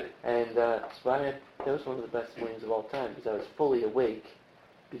this. And so that was one of the best mornings of all time because I was fully awake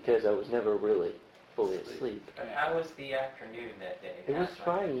because I was never really fully asleep. How was the afternoon that day? It was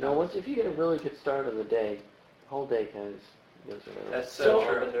fine. You know, once if you get a really good start on the day, the whole day kind of goes around. That's so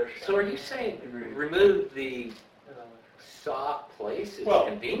true. So are you saying remove the soft places, Well,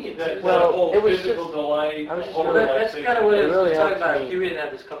 conveniences? Well, whole it was physical just- delight. I was just whole really- That's relaxation. kind of what I It was really talking helped about. me. If you didn't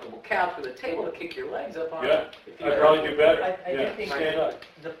have this comfortable couch with a table to kick your legs up on, Yeah, if you I'd had- probably do better. I Yeah, do think stand up.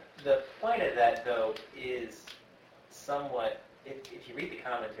 the point of that, though, is somewhat, if you read the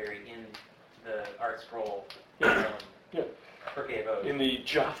commentary in the Art Scroll Yeah. Forgave Oath, In the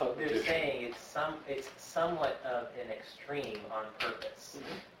Jaffa they're edition. saying it's somewhat of an extreme on purpose.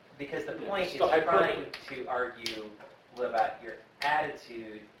 Because the point is still hyperbole. trying to argue about your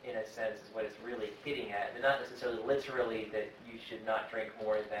attitude, in a sense, is what it's really hitting at, and not necessarily literally that you should not drink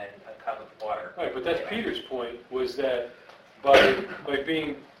more than a cup of water. Right, but that's Peter's point, was that by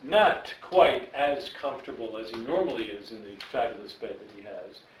being not quite as comfortable as he normally is in the fabulous bed that he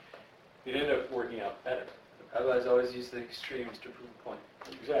has, it ended up working out better. Otherwise, always use the extremes to prove a point.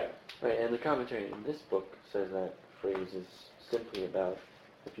 Exactly. Right, and the commentary in this book says that phrase is simply about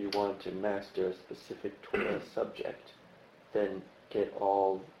if you want to master a specific Torah subject, then get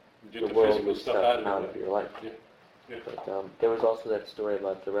all Get the the physical worldly stuff stuff out of the way. your life. Yeah. Yeah. But there was also that story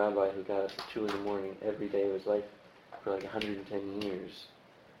about the rabbi who got up at 2 in the morning every day of his life for like 110 years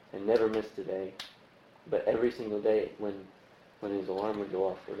and never missed a day. But every single day when his alarm would go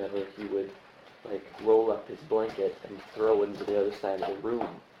off or whatever, he would like roll up his blanket and throw it into the other side of the room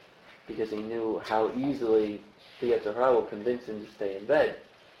because he knew how easily the Yetzer Hara will convince him to stay in bed.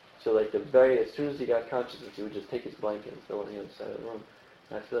 So like as soon as he got consciousness, he would just take his blanket and throw it on the other side of the room.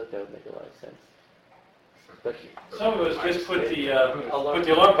 And I feel like that would make a lot of sense. Especially Some of us just put the alarm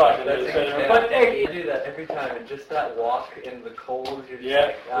clock in there. Yeah. But hey, You do that every time, and just that walk in the cold, you're just Yeah,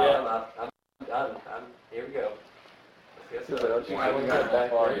 like, yeah. I'm done. Here we go. Let's So get don't you We haven't think gotten that that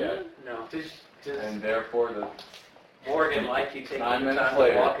back far then? yet. No. And therefore, the Morgan, like you taking 9 your minutes time to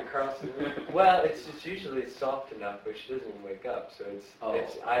later. walk across the room. Well, it's usually soft enough where she doesn't even wake up, so I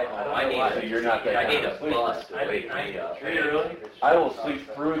don't know why. So you're not that I kind need of a sleeper. bus to wake me up. Really? I will sleep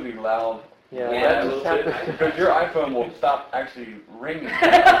through the loud. Yeah, Yeah, that a just little bit. happened. Because your iPhone will stop actually ringing for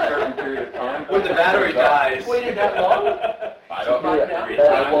a certain period of time. When the battery dies. Waited that long? I don't know. Yeah,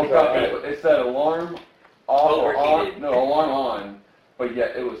 I woke up and it said alarm off or on. Overheated. No, alarm on. But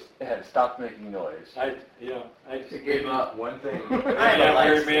yet it had stopped making noise. I just gave up one thing. I'm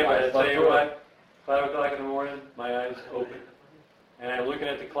a weird man, but I tell you what, 5 o'clock in the morning, my eyes open, and I'm looking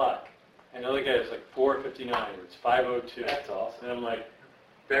at the clock, and I look at it, it's like 4:59, or it's 5:02. That's awesome. And I'm like,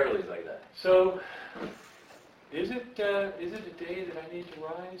 Beverly's like that. so, is it a day that I need to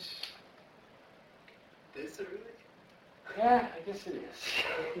rise? Is it really? Yeah, I guess it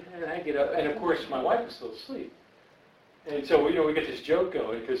is. And I get up, and of course my wife is still asleep. And so we get this joke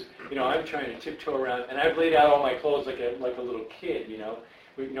going because I'm trying to tiptoe around, and I've laid out all my clothes like a little kid.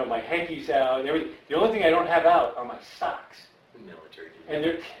 My hankies out and everything. The only thing I don't have out are my socks, Military.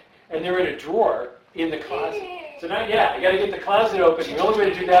 and they're in a drawer in the closet. So now, I got to get the closet open. The only way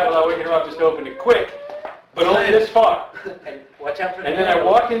to do that without waking her up is to open it quick, but only this far. And watch out for the And then I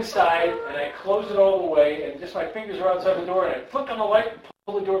walk inside and I close it all the way, and just my fingers are outside the door, and I flick on the light and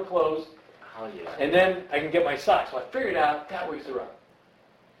pull the door closed. Oh, yeah. And then I can get my socks. So I figured out that wakes her up.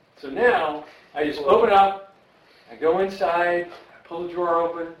 So now I just open up, I go inside, I pull the drawer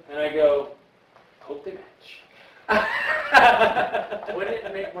open, and I go, hope they match. Wouldn't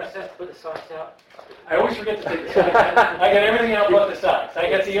it make more sense to put the socks out? I always forget to take the socks out. I got everything out but the socks. I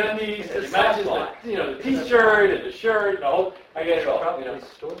got the undies, and it matches the t-shirt and the shirt, and the whole. I got it all. Probably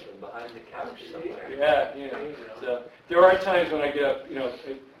stored them behind the couch somewhere. Yeah. So there are times when I get up.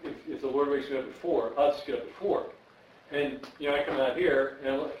 If the Lord wakes me up at 4, I'll just get up at 4. And I come out here,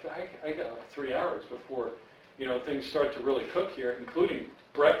 and I got like 3 hours before things start to really cook here, including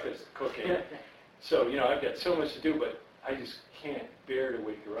breakfast cooking. So I've got so much to do, but I just can't bear to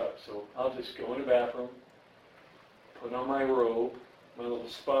wake her up. So I'll just go in the bathroom, put on my robe, my little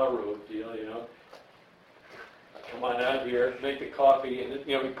spa robe deal, Come on out here, make the coffee, and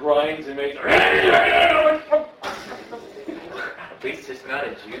it grinds and makes. At least it's not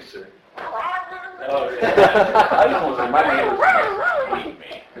a juicer. Oh, I just want to say my neighbors hate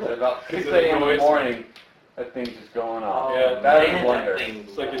me. Because about 6 a.m. in the morning, that thing's just going off. Yeah, that is a wonder.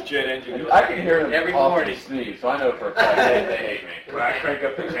 It's like a jet engine. I can hear them Every off morning. and sneeze, so I know for a fact they hate me. When I crank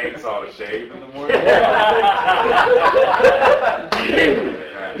up the chainsaw to shave in the morning.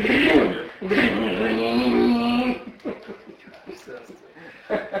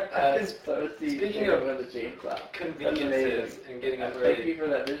 Speaking of of with the chainsaw. conveniences and getting up Thank ready. you for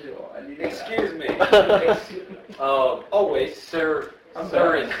that visual. I need that. Excuse me. Oh wait, sir. I'm Sir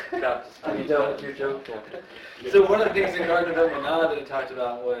sorry. is about to Are you speak. done with your joke now? So one of the things in Garden of Manah that it talked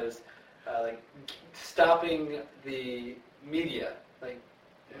about was like stopping the media, like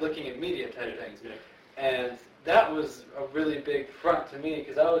looking at media type things. And that was a really big front to me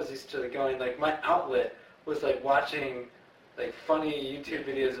because I was used to going, like, my outlet was like watching like funny YouTube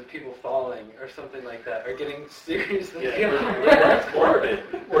videos of people falling or something like that, or getting seriously killed. That's morbid.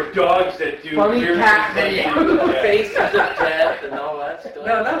 Or dogs that do Funny weird cat things like video. that. Faces of death and all that stuff.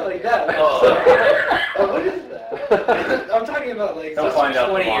 No, not like that. Oh. What is that? I'm talking about like. They'll find out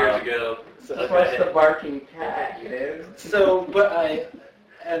 20 years ago. What's the barking cat, dude? So, but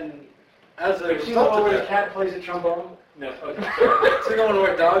and as a You see the result one of where the that, cat plays a trombone? No, okay. so the one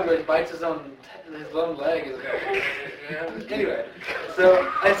where a dog like bites his own leg. Anyway, so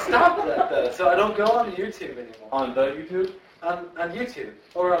I stopped that though. So I don't go on YouTube anymore. On the YouTube? On YouTube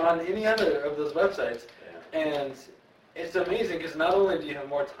or on any other of those websites, and it's amazing because not only do you have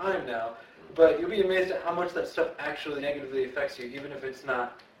more time now, but you'll be amazed at how much that stuff actually negatively affects you, even if it's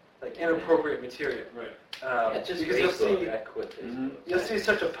not like inappropriate material. Right. It's just because you'll see. Facebook. I quit Facebook. You'll see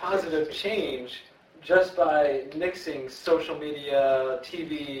such a positive change just by mixing social media,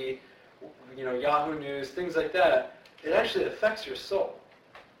 TV, Yahoo News, things like that. It actually affects your soul.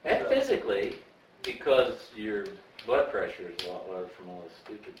 And physically, because your blood pressure is a lot lower from all this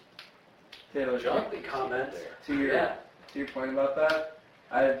stupid junk that you see Comments. there. To your point about that,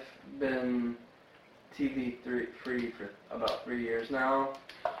 I've been TV free for about 3 years now.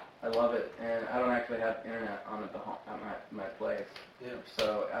 I love it, and I don't actually have internet on at the home, at my place. Yeah.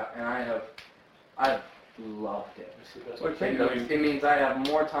 So, and I've loved it. What It means I have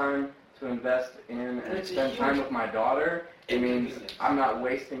more time to invest in and it's a spend time huge with my daughter. It means inconvenience. I'm not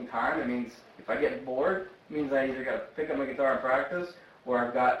wasting time. It means if I get bored, it means I either got to pick up my guitar and practice, or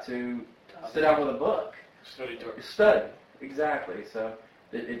I've got to sit down with a book. Study talk. Study. Exactly. So,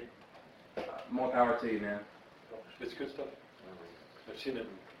 more power to you, man. It's good stuff. I've seen it.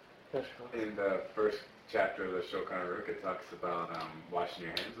 In the first chapter of the Shulchan Aruch, it talks about washing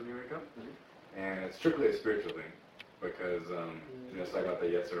your hands when you wake up, and it's strictly a spiritual thing because it's talking about the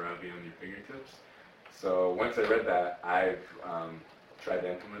Yetzirah being on your fingertips. So once I read that, I've tried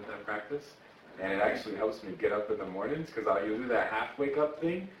to implement that practice, and it actually helps me get up in the mornings because you'll do that half wake up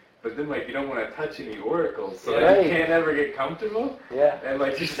thing, but then like you don't want to touch any oracles, so Right. you can't ever get comfortable, Yeah. and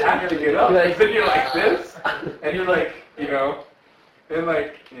like you just have to get up. And then you're like this, and you're like, and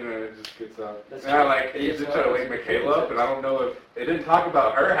like, it just gets up. That's And I true. like, I used to try to wake Michaela up, and I don't know if, it didn't talk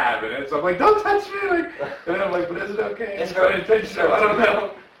about her having it, so I'm like, don't touch me! Like, and then I'm like, but is it okay? It's It's unintentional, I don't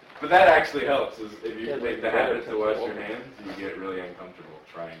know. But that actually helps, is if you Yeah, make the habit to wash your hands, you get really uncomfortable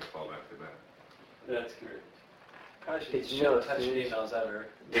trying to fall back to bed. That's great. Probably Did should you know touch as soon as- emails ever.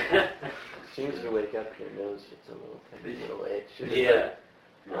 As soon as you wake up, your nose gets a little itch. Yeah.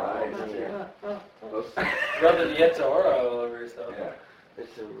 Eyes and your, Those- Rub the Yetzirah all over yourself. yeah.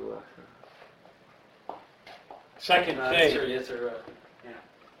 it's a ruach. Second That's thing. your Yetzirah.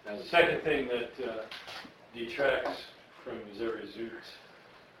 Second thing that detracts from Zerezut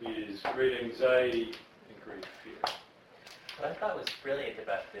is great anxiety and great fear. What I thought was brilliant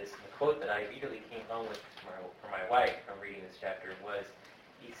about this, and the quote that I immediately came home with for my wife from reading this chapter was,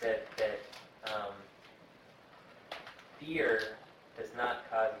 he said that fear does not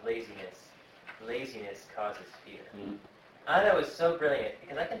cause laziness. Laziness causes fear. Mm-hmm. I thought that was so brilliant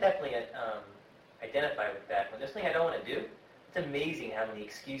because I can definitely identify with that. When there's something I don't want to do, it's amazing how many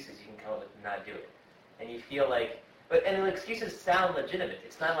excuses you can come up with to not do it. And you feel like, and the excuses sound legitimate.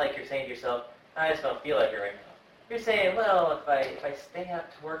 It's not like you're saying to yourself, I just don't feel like it right now. You're saying, well, if I stay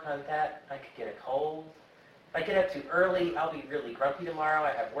up to work on that, I could get a cold. If I get up too early, I'll be really grumpy tomorrow.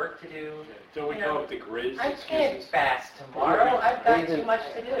 I have work to do. Don't we come up with the greatest I can't excuses? fast tomorrow. I've got Even- too much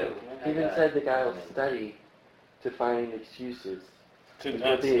to do. Even said the guy will study to find excuses. To He'll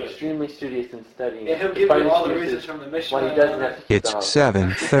not be study. extremely studious in studying. Yeah, he'll to give find you all the excuses reasons from the Mishnah. when he doesn't have to keep It's the house.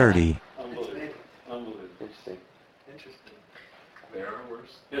 7:30. Unbelievable. Unbelievable. Interesting. Interesting. There are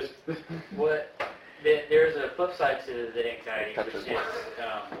worse. Yes. There's a flip side to the anxiety, Touch which us is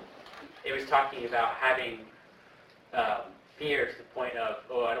it was talking about having fear to the point of,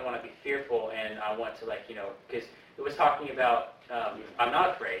 I don't want to be fearful, and I want to because it was talking about I'm not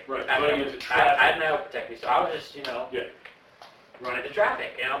afraid. Right, I'm running into traffic. I know protect me, so I'll just Yeah. run into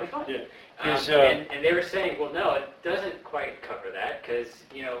traffic and I'll be fine. Yeah. Um, 'Cause, and they were saying, well, no, it doesn't quite cover that because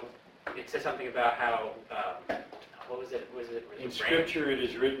it says something about how what was it? Was it In rain? Scripture it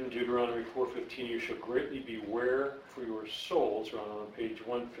is written, Deuteronomy 4:15, you shall greatly beware for your souls, around on page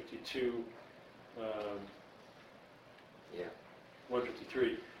 152 Yeah.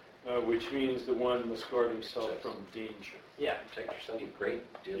 153, which means the one must guard himself from danger. Yeah, protect yourself. Be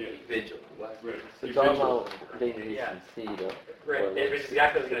great. Be vigilant. Right. It's all about danger you can see, though. Right, which is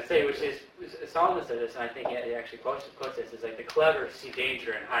exactly what I was going to say, which is, Solomon said this, and I think he actually quotes this, is like the clever see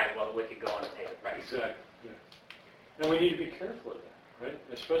danger and hide while the wicked go on and take it. Right. Exactly. Yeah. And we need to be careful of that, right?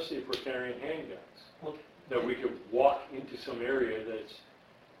 Especially if we're carrying handguns. Well, that we could walk into some area that's,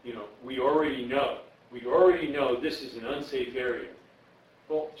 we already know this is an unsafe area.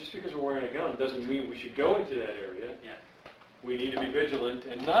 Well, just because we're wearing a gun doesn't mean we should go into that area. Yeah. We need to be vigilant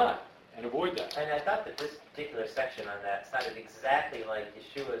and avoid that. And I thought that this particular section on that sounded exactly like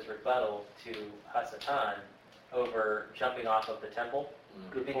Yeshua's rebuttal to Hasatan over jumping off of the temple.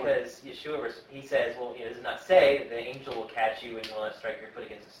 Good point. Because Yeshua, he says, well, it does not say that the angel will catch you and you will not strike your foot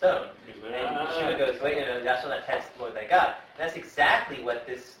against a stone. And Yeshua goes, wait, thou shalt not test the Lord thy God. And that's exactly what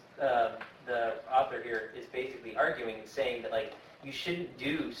this, the author here is basically arguing, saying that, like, you shouldn't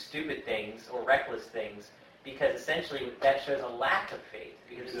do stupid things or reckless things because essentially that shows a lack of faith.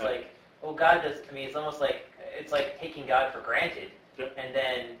 Because it's like, well, God does, it's almost like, it's like taking God for granted. Yep. And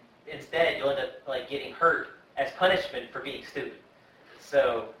then instead you'll end up, like, getting hurt as punishment for being stupid.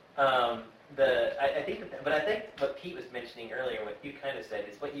 So, I think what Pete was mentioning earlier, what you kind of said,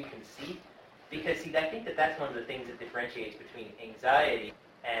 is what you can see. Because, see, I think that's one of the things that differentiates between anxiety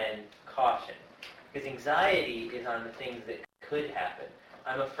and caution. Because anxiety is on the things that could happen.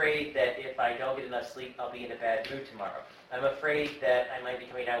 I'm afraid that if I don't get enough sleep, I'll be in a bad mood tomorrow. I'm afraid that I might be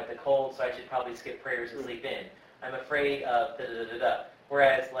coming down with a cold, so I should probably skip prayers and sleep in. I'm afraid of da-da-da-da-da.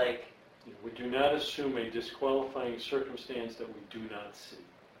 Whereas, like... We do not assume a disqualifying circumstance that we do not see.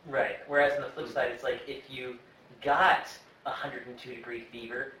 Right. Whereas on the flip side, it's like if you got 102-degree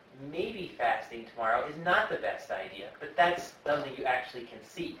fever, maybe fasting tomorrow is not the best idea. But that's something you actually can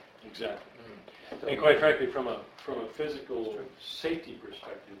see. Exactly. And quite frankly, from a physical safety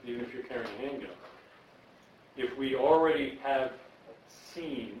perspective, even if you're carrying a handgun, if we already have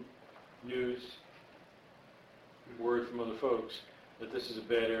seen news, word from other folks, that this is a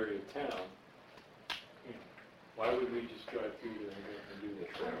bad area of town, why would we just drive through there and do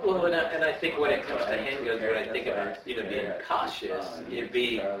that? Well, and I think when it comes to handguns, when I think about being cautious, it'd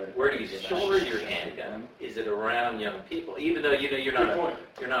be where do you store your handgun? Is it around young people? Even though you're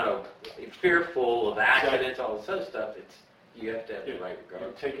not fearful of accidents, all this other stuff. You have to have the right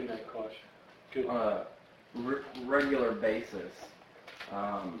regard. Taking that caution. Good. On a regular basis,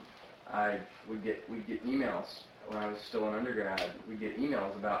 we'd get emails when I was still an undergrad. We'd get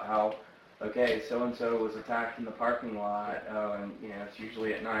emails about how, okay, so-and-so was attacked in the parking lot, and, it's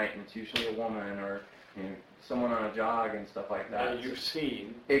usually at night, and it's usually a woman, or, someone on a jog and stuff like that. You've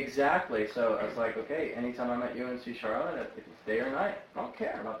seen. Exactly. So I was like, okay, anytime I'm at UNC Charlotte, if it's day or night, I don't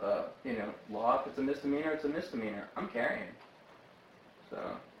care about the, law. If it's a misdemeanor, it's a misdemeanor. I'm carrying. So.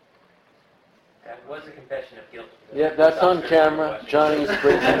 That was a confession of guilt. Yeah, that's on camera. Johnny's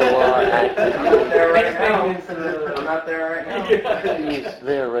breaking the law. I'm not there right now. I'm not there right now. He's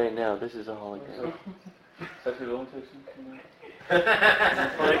there right now. This is a hologram.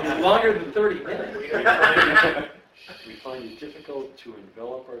 Longer than 30 minutes. We find it difficult to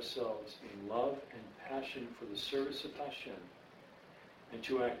envelop ourselves in love and passion for the service of Hashem, and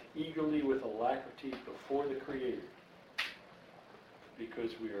to act eagerly with alacrity before the Creator,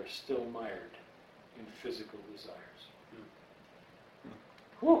 because we are still mired in physical desires.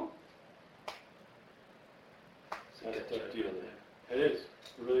 Whew. That's a tough deal there. It is.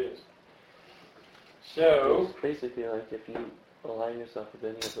 It really is. So, It's basically like if you align yourself with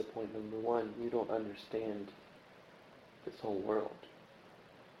any other point, number one, you don't understand this whole world.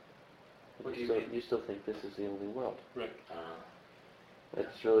 What do you So mean? you still think this is the only world. right, It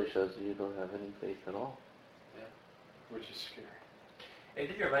really shows that you don't have any faith at all. which is scary. It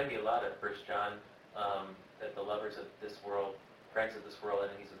did remind me a lot of 1 John, that the lovers of this world, friends of this world,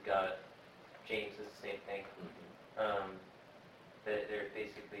 enemies of God. James is the same thing. That they're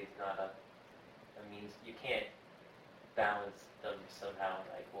basically not a means. You can't balance them somehow.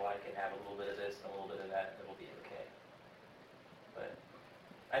 Like, well, I can have a little bit of this and a little bit of that, and it'll be okay. But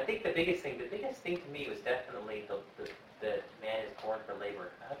I think the biggest thing to me was definitely the man is born for labor.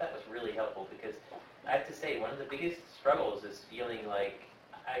 I thought that was really helpful because I have to say one of the biggest struggles is feeling like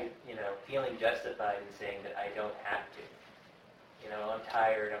feeling justified in saying that I don't have to. I'm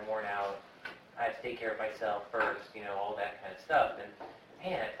tired, I'm worn out, I have to take care of myself first, all that kind of stuff. And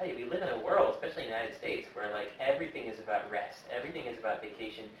man, I tell you, we live in a world, especially in the United States, where like everything is about rest, everything is about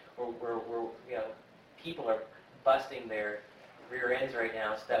vacation. Where people are busting their rear ends right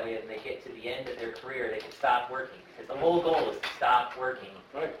now so that way when they get to the end of their career, they can stop working. Because the whole goal is to stop working.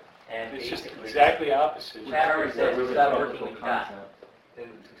 Right. And It's just basically, exactly opposite. Chapter says, stop working with God. And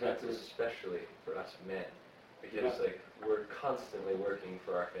that's especially for us men, because like we're constantly working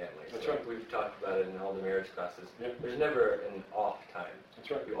for our families. That's Like, right. We've talked about it in all the marriage classes. Yep. There's never an off time. That's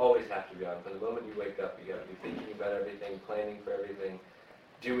right. You always have to be on. From the moment you wake up, you got to be thinking about everything, planning for everything,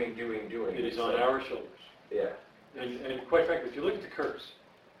 doing. It is on our shoulders. Yeah. And quite frankly, if you look at the curse,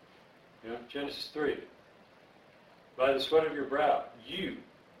 Genesis 3, by the sweat of your brow, you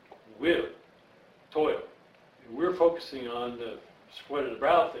will toil. And we're focusing on the sweat of the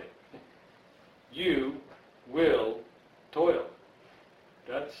brow thing. You will toil.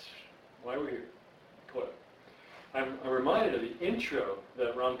 That's why we're here. Toil. I'm reminded of the intro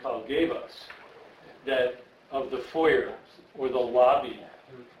that Ron Call gave us, that of the foyer or the lobby,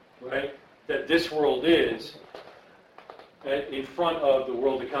 right? That this world is in front of the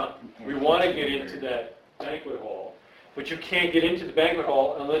world to come. We want to get into that banquet hall, but you can't get into the banquet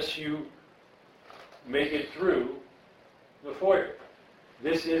hall unless you make it through the foyer.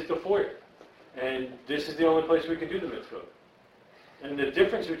 This is the foyer. And this is the only place we can do the mitzvah. And the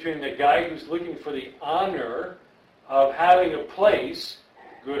difference between the guy who's looking for the honor of having a place,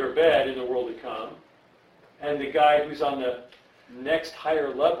 good or bad, in the world to come, and the guy who's on the next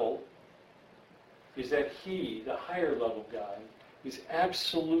higher level, is that he, the higher level guy, is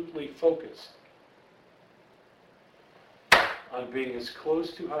absolutely focused on being as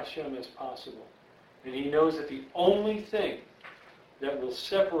close to Hashem as possible. And he knows that the only thing that will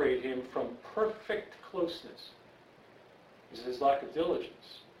separate him from perfect closeness is his lack of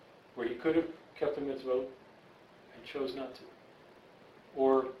diligence, where he could have kept the mitzvot and chose not to,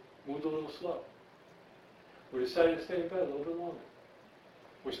 or moved a little slow, or decided to stay in bed a little bit longer,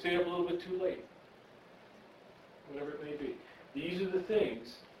 or stay up a little bit too late, whatever it may be. These are the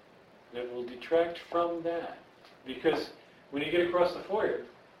things that will detract from that, because when you get across the foyer,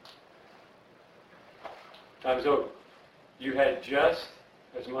 time's over. You had just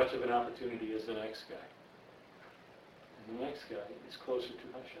as much of an opportunity as the next guy. And the next guy is closer to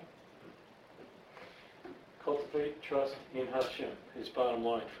Hashem. Cultivate trust in Hashem is bottom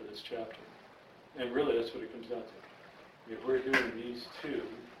line for this chapter. And really, that's what it comes down to. If we're doing these two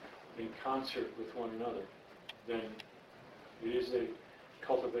in concert with one another, then it is a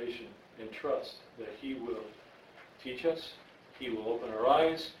cultivation and trust that He will teach us, He will open our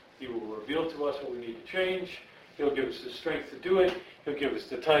eyes, He will reveal to us what we need to change, He'll give us the strength to do it, He'll give us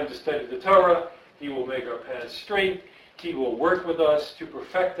the time to study the Torah, He will make our paths straight, He will work with us to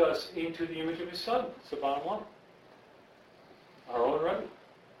perfect us into the image of His Son. It's the bottom line. Our own remedy.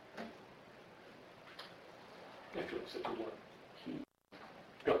 If you accept the one.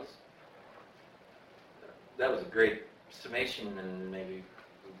 Go. That was a great summation, and maybe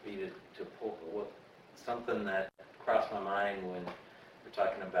would be to pull something that crossed my mind when we're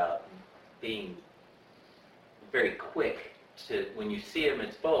talking about being very quick to, when you see a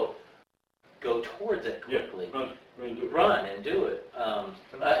mitzvot, go towards it quickly. Yeah, run and do it.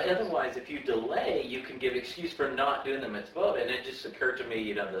 Otherwise, if you delay, you can give excuse for not doing the mitzvot. And it just occurred to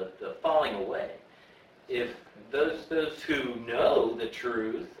me, the falling away. If those who know the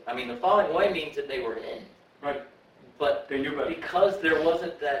truth, I mean, the falling away means that they were in. Right. But they knew better. Because there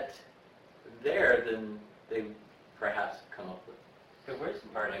wasn't that there, then they perhaps come up with. The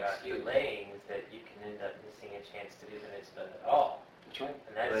worst part about delaying is that you can end up missing a chance to do the mitzvah at all. That's right.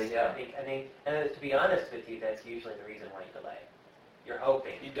 And that's, I think, and to be honest with you, that's usually the reason why you delay. You're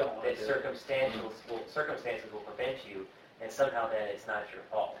hoping that circumstances will prevent you, and somehow then it's not your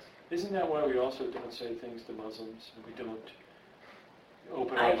fault. Isn't that why we also don't say things to Muslims, and we don't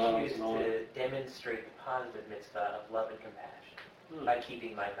open our I mouths choose and all to that? demonstrate the positive mitzvah of love and compassion by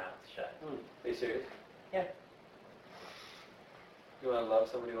keeping my mouth shut. Are you serious? Yeah. You want to love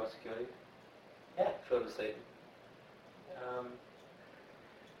somebody who wants to kill you? Yeah. Show them Satan.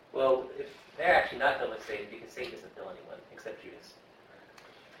 Well, if they're actually not filled with Satan, because Satan doesn't fill anyone except Judas.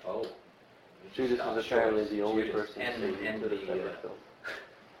 Oh. Judas was apparently the only Judas person and Satan the could have ever filled.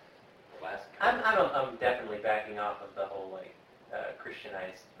 last. I'm definitely backing off of the whole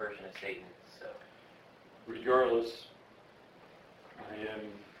Christianized version of Satan. So. Regardless, I am.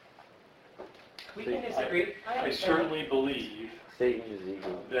 We can disagree. I certainly believe Satan is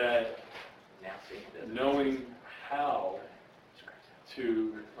evil. that Now Satan doesn't. knowing how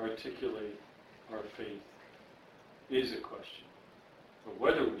to articulate our faith is a question of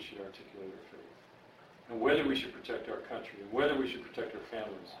whether we should articulate our faith, and whether we should protect our country, and whether we should protect our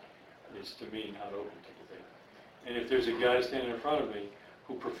families, is to me not open to debate. And if there's a guy standing in front of me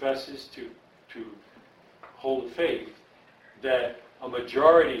who professes to hold a faith that a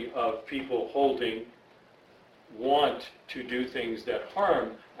majority of people holding want to do things that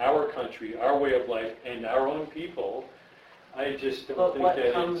harm our country, our way of life, and our own people, I just don't But think what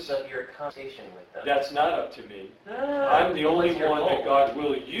that comes it's, of your conversation with them? that's not up to me. No. I'm the only What's your one that goal? God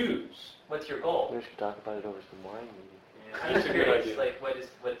will use. What's your goal? We should talk about it over some wine. Maybe. That's a good idea. Like,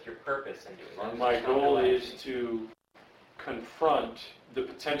 what's your purpose in doing that? My goal is to confront the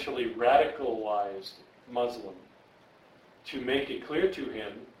potentially radicalized Muslim, to make it clear to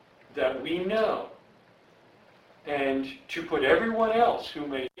him that we know, and to put everyone else who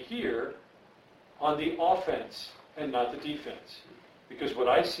may hear on the offense and not the defense. Because what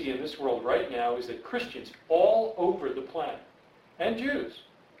I see in this world right now is that Christians all over the planet, and Jews,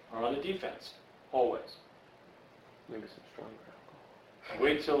 are on the defense, always. Maybe some stronger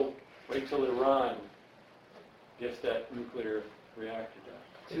alcohol. Wait till Iran gets that nuclear reactor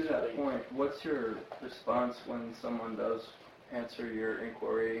done. To that point, what's your response when someone does answer your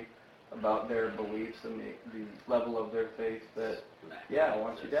inquiry about their beliefs and the level of their faith that, yeah, I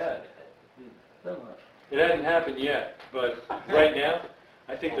want you dead? Then what? It hasn't happened yet, but right now,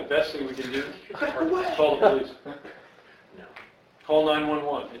 I think the best thing we can do is call the police. Call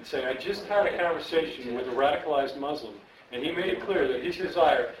 911 and say, I just had a conversation with a radicalized Muslim, and he made it clear that his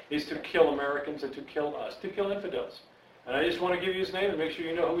desire is to kill Americans and to kill us, to kill infidels. And I just want to give you his name and make sure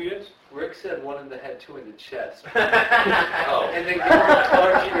you know who he is. Rick said one in the head, two in the chest. Oh. And then give him a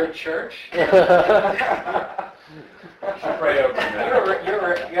card to your church? You should pray over that.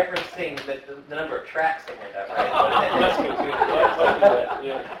 You're referencing the number of tracks that went up, right? That's good, too. I'll do that,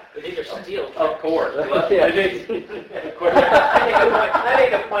 yeah. But these are steel tracks. Of course. I did. I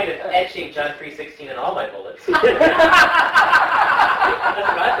make a point of etching John 3:16 in all my bullets. That's what I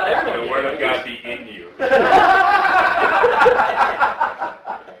thought everyone The word of God be in you.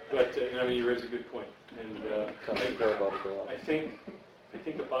 But, I mean, you raise a good point. And I think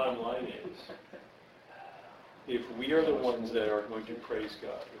the bottom line is, if we are the ones that are going to praise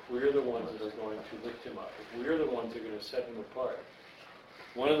God, if we are the ones that are going to lift Him up, if we are the ones that are going to set Him apart,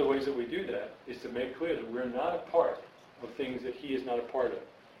 one of the ways that we do that is to make clear that we're not a part of things that He is not a part of.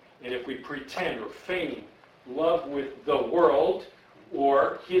 And if we pretend or feign love with the world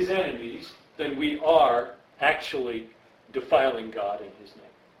or His enemies, then we are actually defiling God in His name.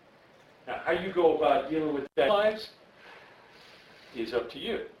 Now, how you go about dealing with that lives is up to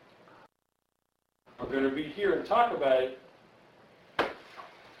you. We're going to be here and talk about it.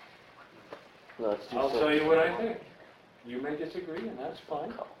 I'll tell you what I think. You may disagree, and that's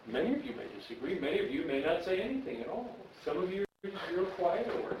fine. Many of you may disagree. Many of you may not say anything at all. Some of you, you're quiet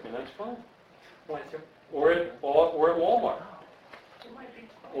at work, and that's fine. Or at Walmart.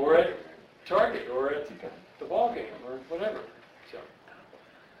 Or at Target, or at the ball game, or whatever. So,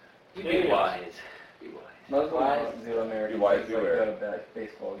 Be wise. Muslims do American Be wise, things be like aware. go to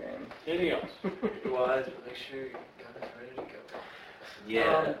baseball games. anything else? Be wise, but make sure your gun is ready to go.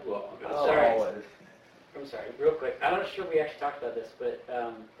 Yeah. Sorry. Always. I'm sorry, real quick. I'm not sure we actually talked about this, but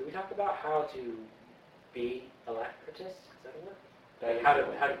did we talk about how to be alacritist? Is that a word? Like how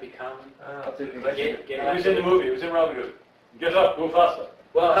to become? Get It was in the movie. It was in Robin Hood. Get up, Mufasa.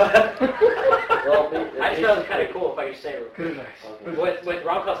 Well, Well, I just thought it was kind of cool if I could say it real quick. What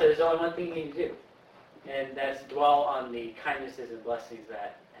Ron Paul said, there's only one thing you need to do, and that's dwell on the kindnesses and blessings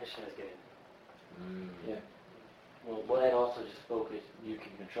that Hashem has given. Yeah. Well, that also just focus, you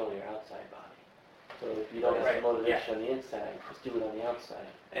can control your outside body. So if you don't have the motivation on the inside, just do it on the outside.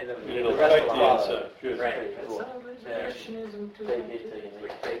 And the It'll rest affect will the follow. inside. Good. Right. Pretty cool. Christianism too. They did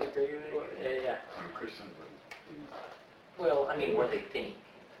take it. Yeah. Christians, Well, I mean, what they think.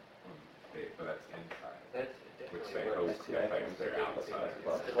 but that's inside. That's Which they hope affects their outside.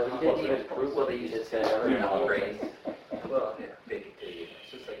 Well, he didn't even prove what he just said. Grace. well, yeah, fake it till you.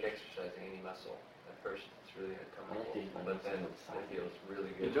 It's just like exercising any muscle. At first, it's really uncomfortable, but then it feels really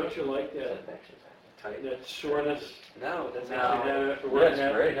And good. don't you like that soreness? No, that's that you have after working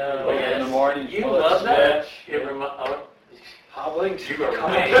out? No. Oh, yeah, in the morning. You pull love that. It Hobbling. You are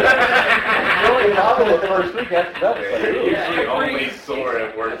the first week after usually only sore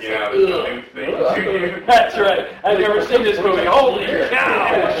at working out is a new thing. That's right. I've never seen this movie. Holy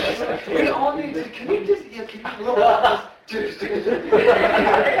cow! We all need to. Can you just? Yeah, can you blow up this?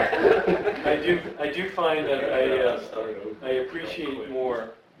 I do find that I appreciate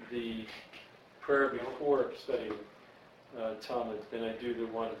more the prayer before studying Talmud than I do the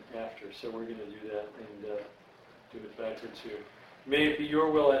one after. So we're going to do that and do it backwards here. May it be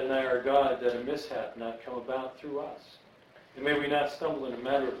your will, Adonai our God, that a mishap not come about through us. And may we not stumble in a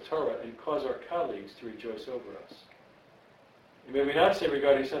matter of Torah and cause our colleagues to rejoice over us. And may we not say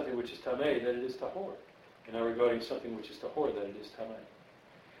regarding something which is Tameh that it is Tahor, and not regarding something which is Tahor that it is Tameh.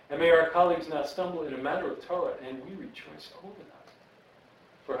 And may our colleagues not stumble in a matter of Torah, and we rejoice over that.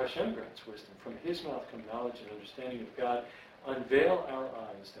 For Hashem grants wisdom. From his mouth come knowledge and understanding of God. Unveil our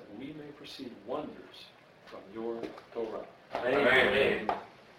eyes that we may perceive wonders from your Torah. Amen.